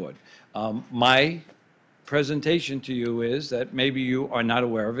zoning board. My presentation to you is that maybe you are not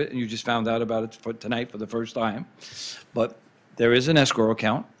aware of it and you just found out about it for tonight for the first time. But there is an escrow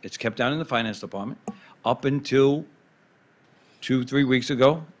account. It's kept down in the finance department. Up until 2-3 weeks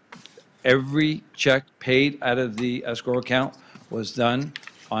ago, every check paid out of the escrow account was done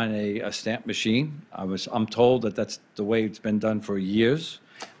on a stamp machine. I'm told that that's the way it's been done for years.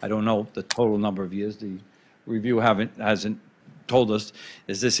 I don't know the total number of years. The review hasn't told us,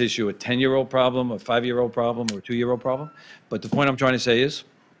 is this issue a 10-year-old problem, a 5-year-old problem, or a 2-year-old problem? But the point I'm trying to say is,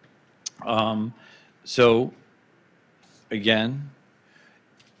 so, again,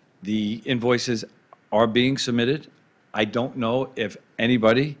 the invoices are being submitted. I don't know if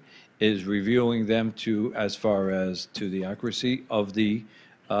anybody is reviewing them as far as to the accuracy of the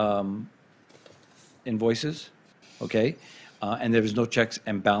invoices, okay? And there is no checks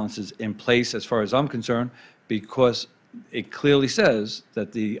and balances in place, as far as I'm concerned, because it clearly says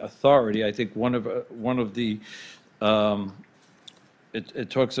that the authority, I think one of the, it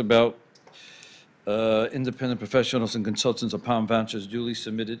talks about independent professionals and consultants upon vouchers duly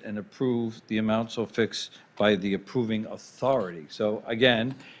submitted and approved, the amount so fixed by the approving authority. So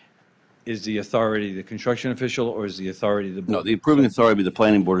again, is the authority the construction official, or is the authority the board? No, the approving authority would be the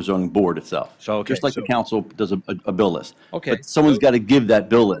planning board or zoning board itself. So, okay, Just like the so- council does a bill list. Okay, But someone's so- got to give that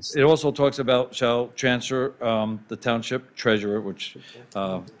bill list. It also talks about shall transfer the township treasurer, which,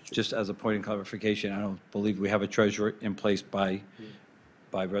 just as a point of clarification, I don't believe we have a treasurer in place by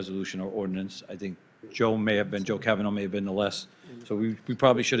resolution or ordinance. I think Joe Kavanaugh may have been the less. So we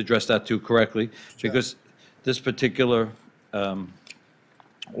probably should address that too correctly, because this particular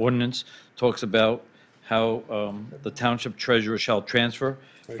ordinance talks about how the township treasurer shall transfer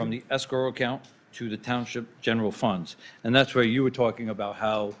from the escrow account to the township general funds. And that's where you were talking about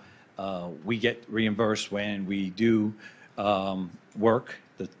how we get reimbursed when we do work.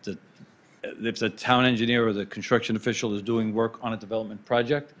 If the town engineer or the construction official is doing work on a development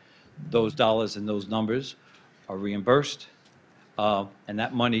project, those dollars and those numbers are reimbursed, and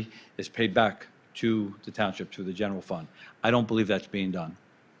that money is paid back to the township, to the general fund. I don't believe that's being done.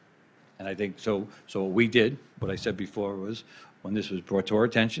 And I think, so what we did, what I said before was, when this was brought to our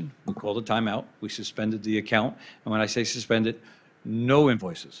attention, we called a timeout, we suspended the account, and when I say suspended, no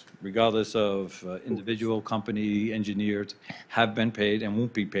invoices, regardless of individual, company, engineers, have been paid and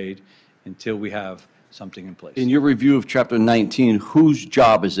won't be paid until we have something in place. In your review of Chapter 19, whose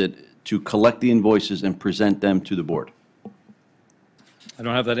job is it to collect the invoices and present them to the board? I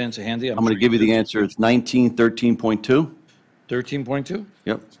don't have that answer handy. I'm going to give you the answer. It's 1913.2. 13.2?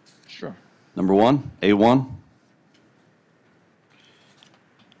 Yep. Sure. Number 1, A1.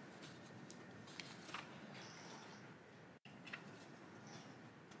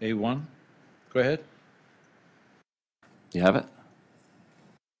 A1? Go ahead. You have it?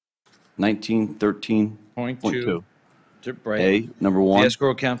 1913.2. Right. A, number The 1.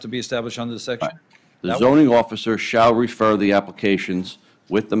 escrow account to be established under the section? The That zoning officer shall refer the applications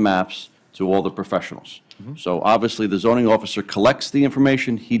with the maps to all the professionals. So obviously, the zoning officer collects the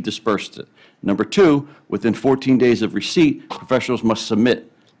information, he disperses it. Number 2, within 14 days of receipt, professionals must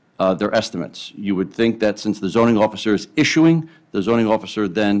submit their estimates. You would think that since the zoning officer is issuing, the zoning officer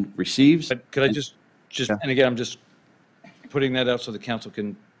then receives. But could I just, and again, I'm just putting that out so the council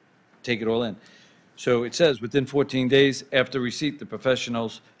can take it all in. So it says, within 14 days after receipt, the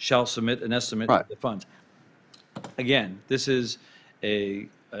professionals shall submit an estimate Right. of the funds. Again, this is a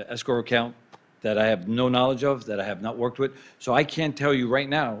escrow account that I have no knowledge of, that I have not worked with. So I can't tell you right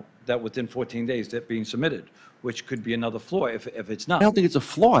now that within 14 days that being submitted, which could be another flaw if it's I not. don't think it's a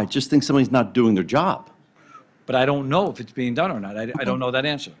flaw, I just think somebody's not doing their job. But I don't know if it's being done or not. I don't know that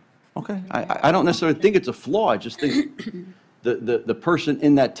answer. Okay, I don't necessarily think it's a flaw, I just think the person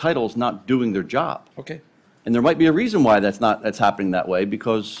in that title is not doing their job. Okay. And there might be a reason why that's happening that way,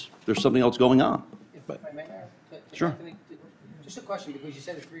 because there's something else going on. If I may, Sure. Anthony, just a question, because you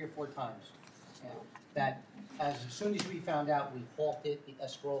said it 3 or 4 times, that as soon as we found out, we halted the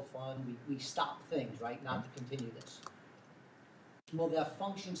escrow fund, we stopped things, right, not to continue this. Will that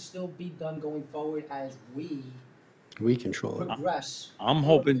function still be done going forward as we We control it. progress? I'm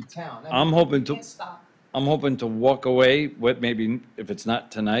hoping- the town? I'm hoping we to- can't stop. I'm hoping to walk away with maybe, if it's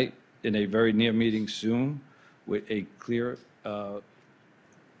not tonight, in a very near meeting soon, with a clear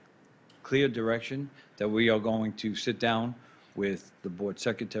direction that we are going to sit down with the board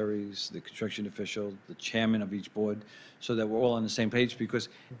secretaries, the construction official, the chairman of each board, so that we're all on the same page, because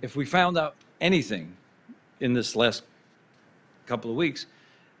if we found out anything in this last couple of weeks,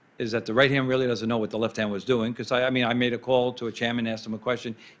 is that the right hand really doesn't know what the left hand was doing, because I mean, I made a call to a chairman, asked him a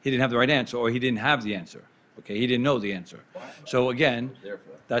question, he didn't have the right answer, or he didn't have the answer, okay? He didn't know the answer. So again,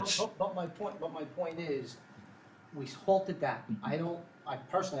 that's, But my point is, we halted that. I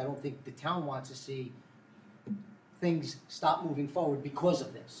personally, I don't think the town wants to see things stop moving forward because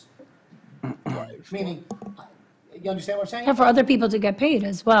of this. Meaning, you understand what I'm saying? And for other people to get paid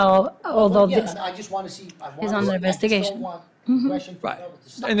as well, although Yeah, this, I just want to see. is under investigation. I just don't want Gresham right. to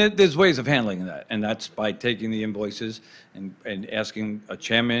stop. And there's ways of handling that, and that's by taking the invoices and asking a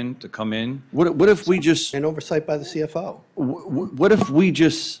chairman to come in. What if we just, And oversight by the CFO. what if we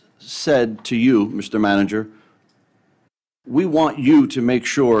just said to you, Mr. Manager, we want you to make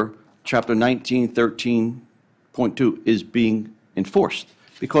sure Chapter 1913.2 is being enforced?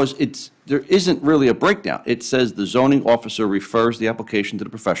 Because there isn't really a breakdown. It says the zoning officer refers the application to the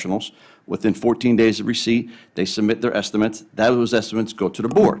professionals. Within 14 days of receipt, they submit their estimates. Those estimates go to the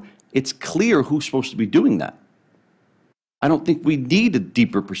board. It's clear who's supposed to be doing that. I don't think we need a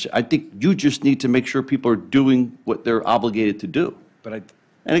deeper I think you just need to make sure people are doing what they're obligated to do. But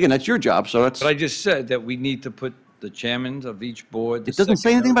And again, that's your job, so that's, I just said that we need to put the chairmen of each board. it doesn't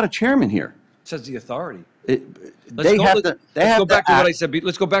say anything about a chairman here. It says the authority. They have to, they Let's have go back to to what I act. said,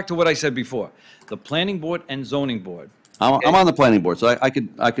 let's go back to what I said before. The planning board and zoning board. I'm on the planning board, so I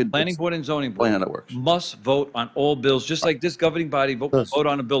could. Planning board and zoning Explain board. how that works. Must vote on all bills, just like this governing body vote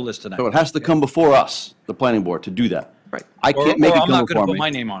on a bill list tonight. So it has to come before us, the planning board, to do that. Right. I Or- can't make or it I'm come not gonna before put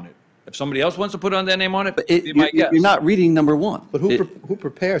my me. name on it. If somebody else wants to put on their name on it, But be my guest. you're not reading number 1. But who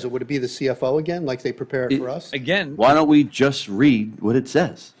prepares it? Would it be the CFO again, like they prepare it for us? Again, Why don't we just read what it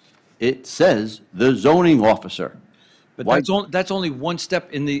says? It says the zoning officer. but Why- that's only one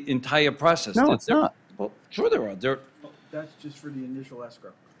step in the entire process. No, it's not. Well, sure there are. That's just for the initial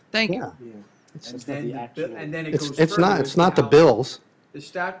escrow. Thank Yeah. you. And then it goes It's further not, as it's to not the how- bills.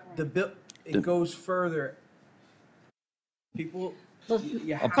 The bill, it goes further. People,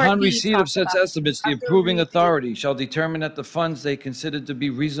 Upon receipt of such estimates, the approving authority shall determine that the funds they consider to be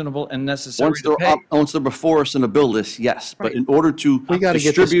reasonable and necessary to pay. Once they're before us in a bill list, yes, but in order to We gotta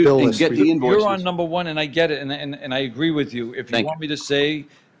get this distribute bill and list get the re- invoices. You're on number one, and I get it, and I agree with you. If you Thank want me to say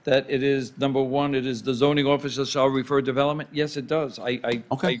that it is, number one, it is the zoning officer shall refer development, yes, it does. I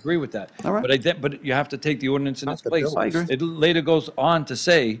Okay. agree with that. All right. But you have to take the ordinance in its the place. bill. I agree. It later goes on to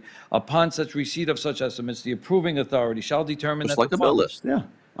say, upon such receipt of such estimates, the approving authority shall determine that Just like the the bill funds. list, yeah.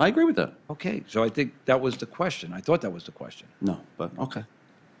 I agree with that. Okay, so I think that was the question. I thought that was the question. No, but, okay.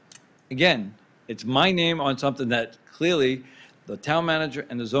 Again, it's my name on something that clearly the town manager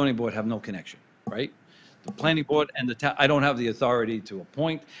and the zoning board have no connection, right? The planning board and the town, I don't have the authority to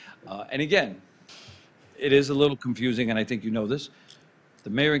appoint. And again, it is a little confusing, and I think you know this. The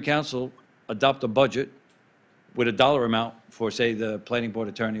mayor and council adopt a budget with a dollar amount for, say, the planning board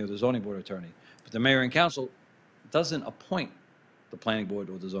attorney or the zoning board attorney. But the mayor and council doesn't appoint the planning board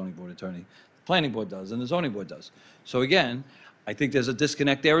or the zoning board attorney. The planning board does, and the zoning board does. So again, I think there's a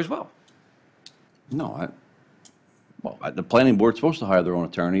disconnect there as well. No, the planning board's supposed to hire their own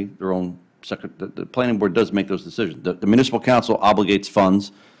attorney, their own the planning board does make those decisions. The municipal council obligates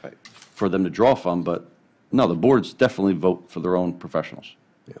funds for them to draw from, but no, the boards definitely vote for their own professionals.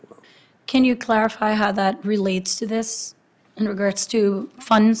 Can you clarify how that relates to this in regards to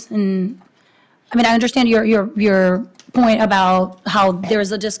funds? And, I mean, I understand your point about how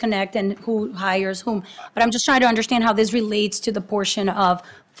there's a disconnect and who hires whom, but I'm just trying to understand how this relates to the portion of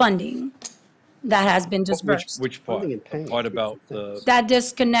funding that has been dispersed. Which part? Funding and paying. The part about the, That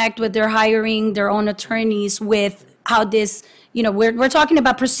disconnect with their hiring their own attorneys with how this, we're talking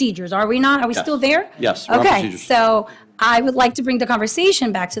about procedures, are we not? Are we Yes. still there? Yes, we're on Okay, procedures. so I would like to bring the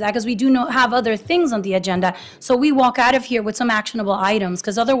conversation back to that because we do have other things on the agenda. So we walk out of here with some actionable items,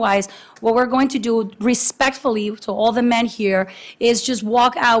 because otherwise, what we're going to do respectfully to all the men here is just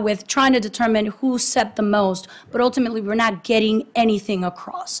walk out with trying to determine who said the most, but ultimately, we're not getting anything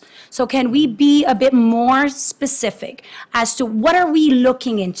across. So can we be a bit more specific as to what are we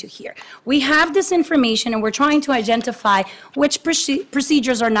looking into here? We have this information and we're trying to identify which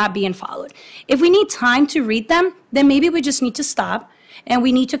procedures are not being followed. If we need time to read them, then maybe we just need to stop and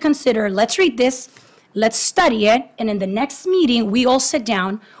we need to consider, let's read this, let's study it, and in the next meeting, we all sit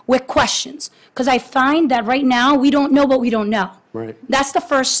down with questions. Because I find that right now, we don't know what we don't know. Right. That's the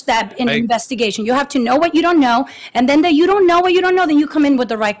first step in I- investigation. You have to know what you don't know, and then that you don't know what you don't know, then you come in with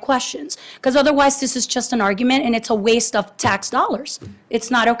the right questions. Because otherwise, this is just an argument, and it's a waste of tax dollars.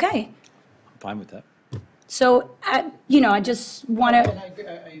 It's not okay. I'm fine with that. So, I just want And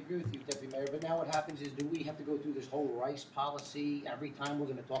to, I agree with you, Deputy Mayor, but now what happens is, do we have to go through this whole rice policy every time we're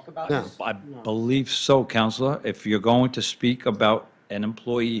gonna talk about No. this? I believe so, Counselor. If you're going to speak about an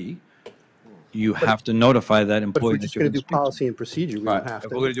employee, you have to notify that But if employee we're that just you're going going to to do speak to. policy and procedure, we Right. don't have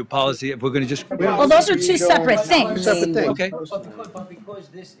If we're going to to. do policy, if we're going to just, well, those are two separate things. Separate things. okay. But because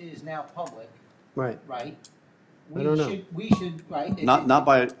this is now public, Right. right? I don't know. We should, right? Not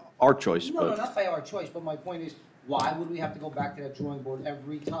by our choice, No, but. not by our choice, but my point is, why would we have to go back to that drawing board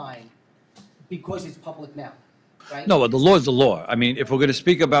every time? Because it's public now, right? No, the law is the law. I mean, if we're going to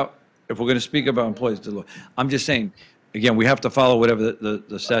speak about employees, the law. I'm just saying, again, we have to follow whatever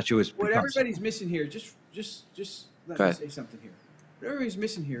the statute is. What becomes. everybody's missing here, just let Go me ahead. say something here. What everybody's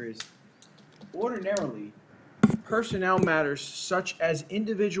missing here is ordinarily, personnel matters such as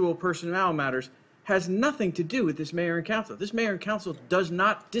individual personnel matters has nothing to do with this mayor and council. This mayor and council does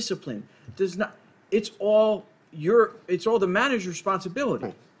not discipline, it's all the manager's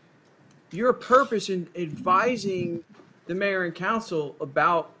responsibility. Your purpose in advising the mayor and council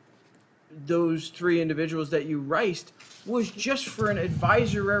about those three individuals that you riced was just for an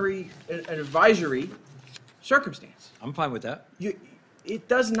advisory circumstance. I'm fine with that. It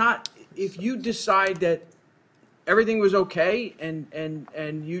does not, if you decide that everything was okay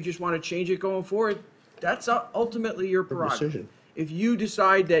and you just want to change it going forward, that's ultimately your prerogative. decision. If you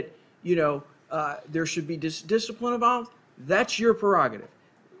decide that, there should be discipline involved, that's your prerogative.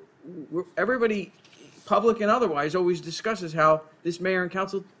 Everybody, public and otherwise, always discusses how this mayor and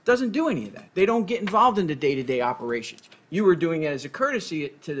council doesn't do any of that. They don't get involved in the day-to-day operations. You were doing it as a courtesy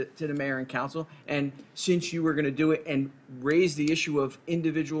to the mayor and council, and since you were going to do it and raise the issue of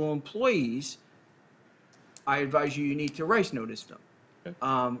individual employees, I advise you need to rice notice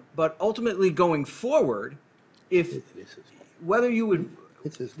them. But ultimately, going forward, whether you would,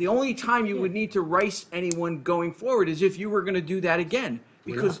 the only time you would need to rice anyone going forward is if you were going to do that again,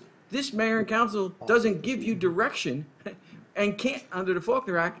 because this mayor and council doesn't give you direction and can't, under the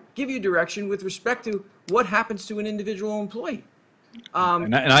Faulkner Act, give you direction with respect to what happens to an individual employee.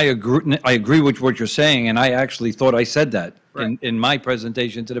 And I agree with what you're saying, and I actually thought I said that in my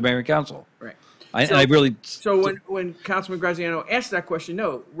presentation to the mayor and council. Right. I really. So when Councilman Graziano asked that question,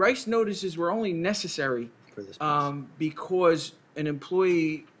 no, rice notices were only necessary For this because an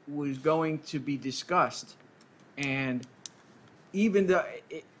employee was going to be discussed, and even the,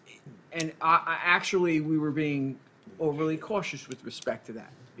 and actually we were being overly cautious with respect to that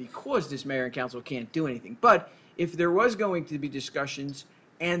because this mayor and council can't do anything. But if there was going to be discussions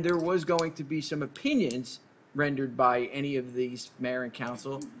and there was going to be some opinions rendered by any of these mayor and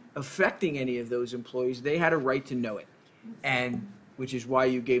council affecting any of those employees, they had a right to know it, and which is why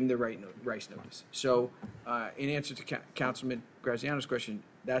you gave them the rice notice. So, in answer to Councilman Graziano's question,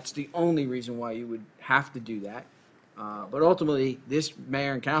 that's the only reason why you would have to do that. But ultimately, this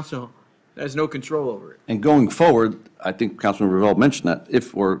mayor and council has no control over it. And going forward, I think Councilman Revelle mentioned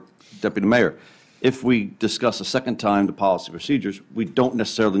that, or Deputy Mayor, if we discuss a second time the policy procedures, we don't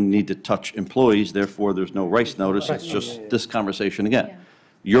necessarily need to touch employees, therefore there's no rice notice, it's just this conversation again. Yeah.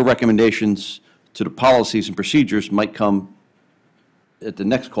 Your recommendations to the policies and procedures might come at the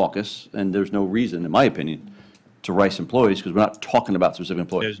next caucus, and there's no reason, in my opinion, to rice employees, because we're not talking about specific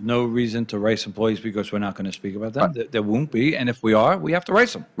employees. There's no reason to rice employees because we're not going to speak about them. There won't be, and if we are, we have to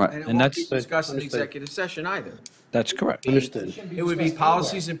rice them. Right. And it And won't be that's, discussed in executive session either. that's correct. Understood. It would be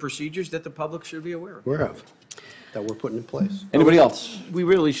policies and procedures that the public should be aware of. Aware of, that we're putting in place. Anybody else? We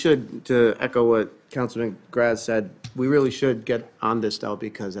really should, to echo what Councilman Graz said, we really should get on this though,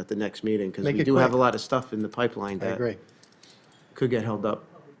 because at the next meeting, because Make we it do have a quick. lot of stuff in the pipeline I that agree. could get held up,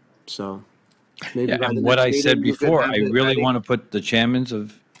 so. maybe Yeah, by the and what next I said meeting, you could before, have I it really ready. want to put the chairmans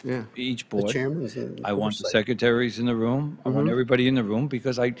of Yeah. each The board. chairman's and I want the oversight. secretaries in the room. I Mm-hmm. want everybody in the room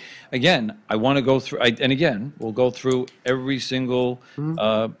because I want to go through, and again, we'll go through every single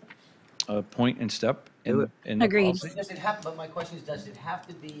point and step in the Agreed. policy. Does it have, but my question is, does it have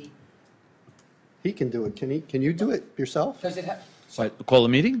to be, He can do it. Can you do it yourself? does it have? But call a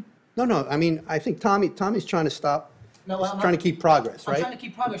meeting? No, I mean, I think Tommy's trying to stop, No, he's I'm trying to not- keep progress, I'm right? trying to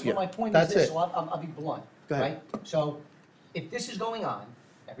keep progress, Yeah. but my point is That's this, it. so I'll be blunt, Go ahead. right? So, if this is going on,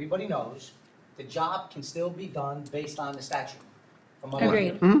 everybody knows, the job can still be done based on the statute. from my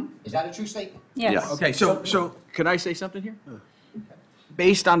Agreed. mind. Is that a true statement? Yes. Okay, so can I say something here?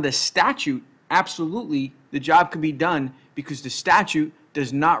 Based on the statute, absolutely, the job can be done because the statute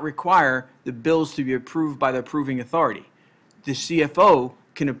does not require the bills to be approved by the approving authority. The CFO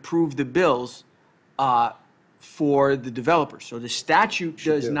can approve the bills for the developer. So the statute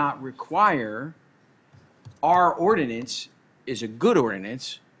does do. not require, our ordinance is a good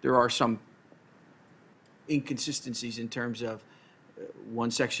ordinance. There are some inconsistencies in terms of one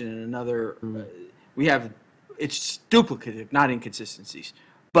section and another. We have, it's duplicative, not inconsistencies.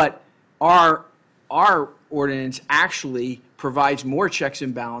 But our ordinance actually provides more checks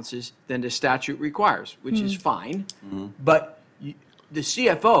and balances than the statute requires, which is fine. But the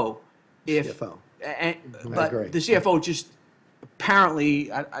CFO, if, CFO. but agree. the CFO just apparently,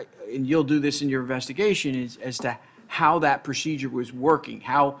 and you'll do this in your investigation, is as to how that procedure was working,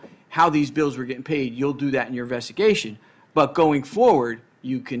 how these bills were getting paid. You'll do that in your investigation. But going forward,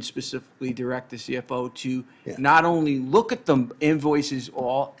 you can specifically direct the CFO to Yeah. not only look at the invoices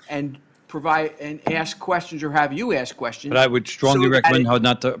all and provide and ask questions or have you ask questions. But I would strongly so that recommend it- how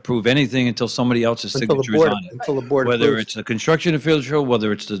not to approve anything until somebody else's Until the signature is board- on it. until the board Whether approves. it's the construction official,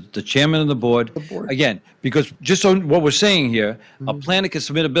 whether it's the chairman of the board. board. Again, because just so what we're saying here, a planner can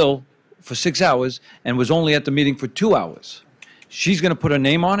submit a bill for 6 hours and was only at the meeting for 2 hours. She's going to put her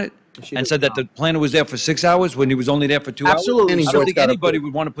name on it and said that the planner was there for 6 hours when he was only there for 2 hours? Absolutely. Any I don't board's think gotta anybody approve.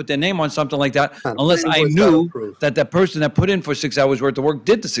 would want to put their name on something like that No, the unless I planning board's gotta knew approve. that that person that put in for 6 hours worth of work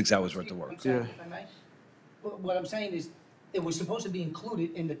did the 6 hours worth of work. Exactly, if I may. What I'm saying is, it was supposed to be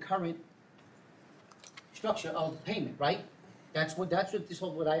included in the current structure of payment, right? That's what this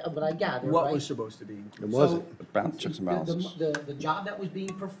whole, what I gather, right? What was supposed to be included? It wasn't. Balance, checks and balances. The job that was being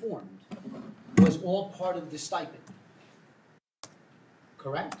performed was all part of the stipend.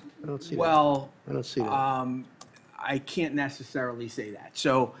 Correct? I don't see that. Well, I don't see that. I can't necessarily say that.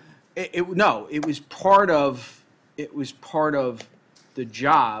 So, no, it was part of the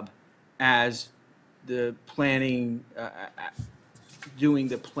job as the planning, doing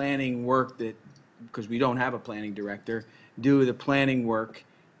the planning work that, because we don't have a planning director, do the planning work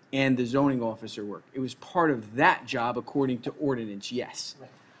and the zoning officer work. It was part of that job according to ordinance, yes.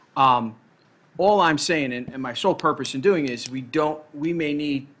 All I'm saying, and my sole purpose in doing is,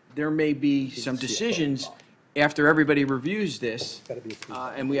 there may be some decisions after everybody reviews this,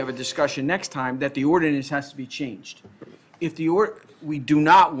 and we have a discussion next time, that the ordinance has to be changed. If we do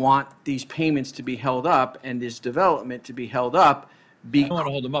not want these payments to be held up and this development to be held up, I don't want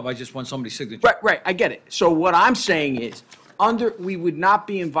to hold them up, I just want somebody's signature. Right, I get it. So what I'm saying is, we would not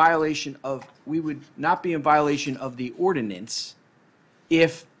be in violation of the ordinance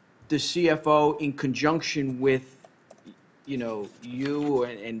if the CFO, in conjunction with, you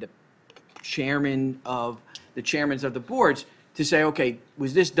and the chairmans of the boards, to say, okay,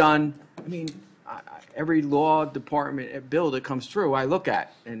 was this done? I mean, every law department bill that comes through, I look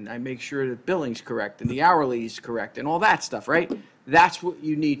at, and I make sure the billing's correct and the hourly is correct and all that stuff, right? That's what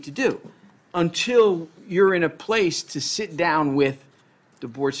you need to do. Until you're in a place to sit down with the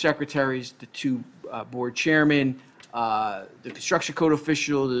board secretaries, the two board chairmen, the construction code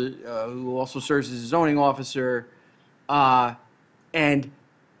official, who also serves as a zoning officer, and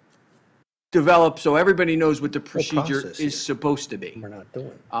develop so everybody knows what the procedure process is here. supposed to be. We're not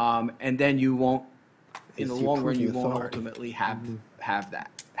doing. And then you won't, in the It's the long run, you approving won't authority. ultimately have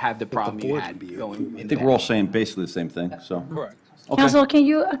the problem you board had would be going I into think we're all that. saying basically the same thing, so. Correct. Okay. Council, can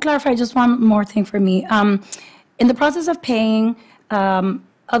you clarify just one more thing for me? In the process of paying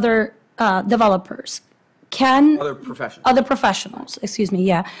other developers, other professionals, excuse me,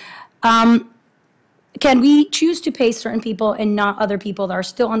 yeah. Can we choose to pay certain people and not other people that are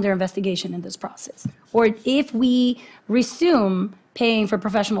still under investigation in this process? Or if we resume paying for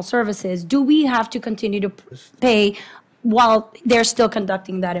professional services, do we have to continue to pay while they're still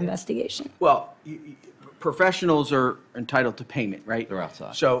conducting that investigation? Well, professionals are entitled to payment, right? They're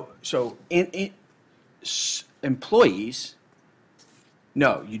outside. So employees,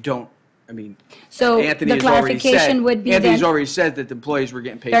 no, you don't. I mean, So Anthony the has already clarification said, would be Anthony's then, already said that the employees were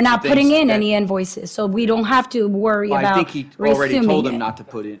getting paid. they're for not putting things in that- any invoices, so we don't have to worry I about think he already resuming told them it. not to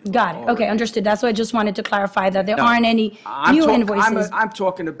put in. Got it, okay, already. understood. That's why I just wanted to clarify that there No. aren't any I'm new talk- invoices. I'm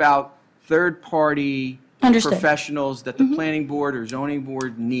talking about third-party Understood. professionals that the planning board or zoning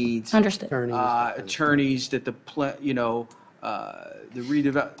board needs. Understood. Attorneys that the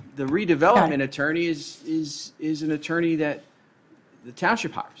redevelopment attorney is an attorney that the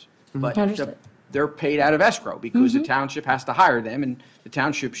township hires. But Understood. they're paid out of escrow because the township has to hire them, and the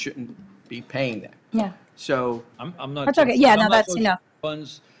township shouldn't be paying them. Yeah, So, I'm not. That's okay. Yeah, I'm no, not that's so sure enough.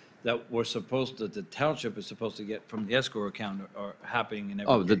 Funds that were supposed to, the township is supposed to get from the escrow account are happening in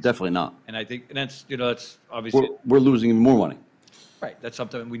every Oh, they're case. definitely not. And I think, and that's, that's obviously, We're losing even more money. right, that's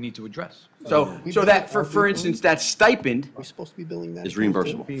something we need to address. so that, for instance, that stipend, We're supposed to be billing that. Is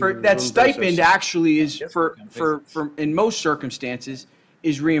reimbursable. for that stipend actually is for in most circumstances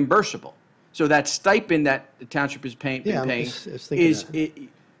is reimbursable. So that stipend that the township is paying, Yeah, I'm paying just thinking is, that.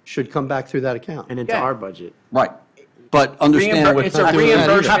 Should come back through that account. And into Yeah. our budget. Right. But understand what's it's a not doing that either.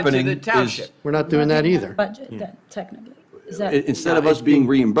 reimbursement to happening the is, township. We're not doing that either. budget then, technically. Is that, instead of us being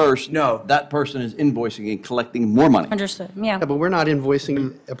reimbursed, No. that person is invoicing and collecting more money. understood, yeah. Yeah, but we're not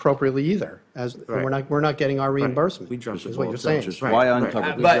invoicing appropriately either, we're not getting our reimbursement, We dropped the is what ball, you're too. saying. Which is Right, why I right.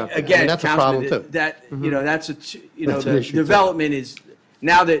 uncovered But it. again, that's a problem, Councilman, too. that, that's That's an the issue, too. development is,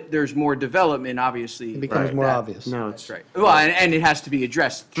 now that there's more development, obviously. It becomes more obvious. No, That's it's right. Well, and it has to be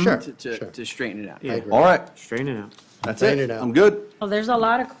addressed Sure, to sure. straighten it out. Yeah. agree. All right, straighten it out. that's Straighten it. it out. I'm good. Well, there's a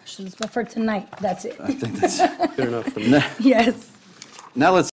lot of questions, but for tonight, that's it. I think that's, Good enough for me. Yes. now let's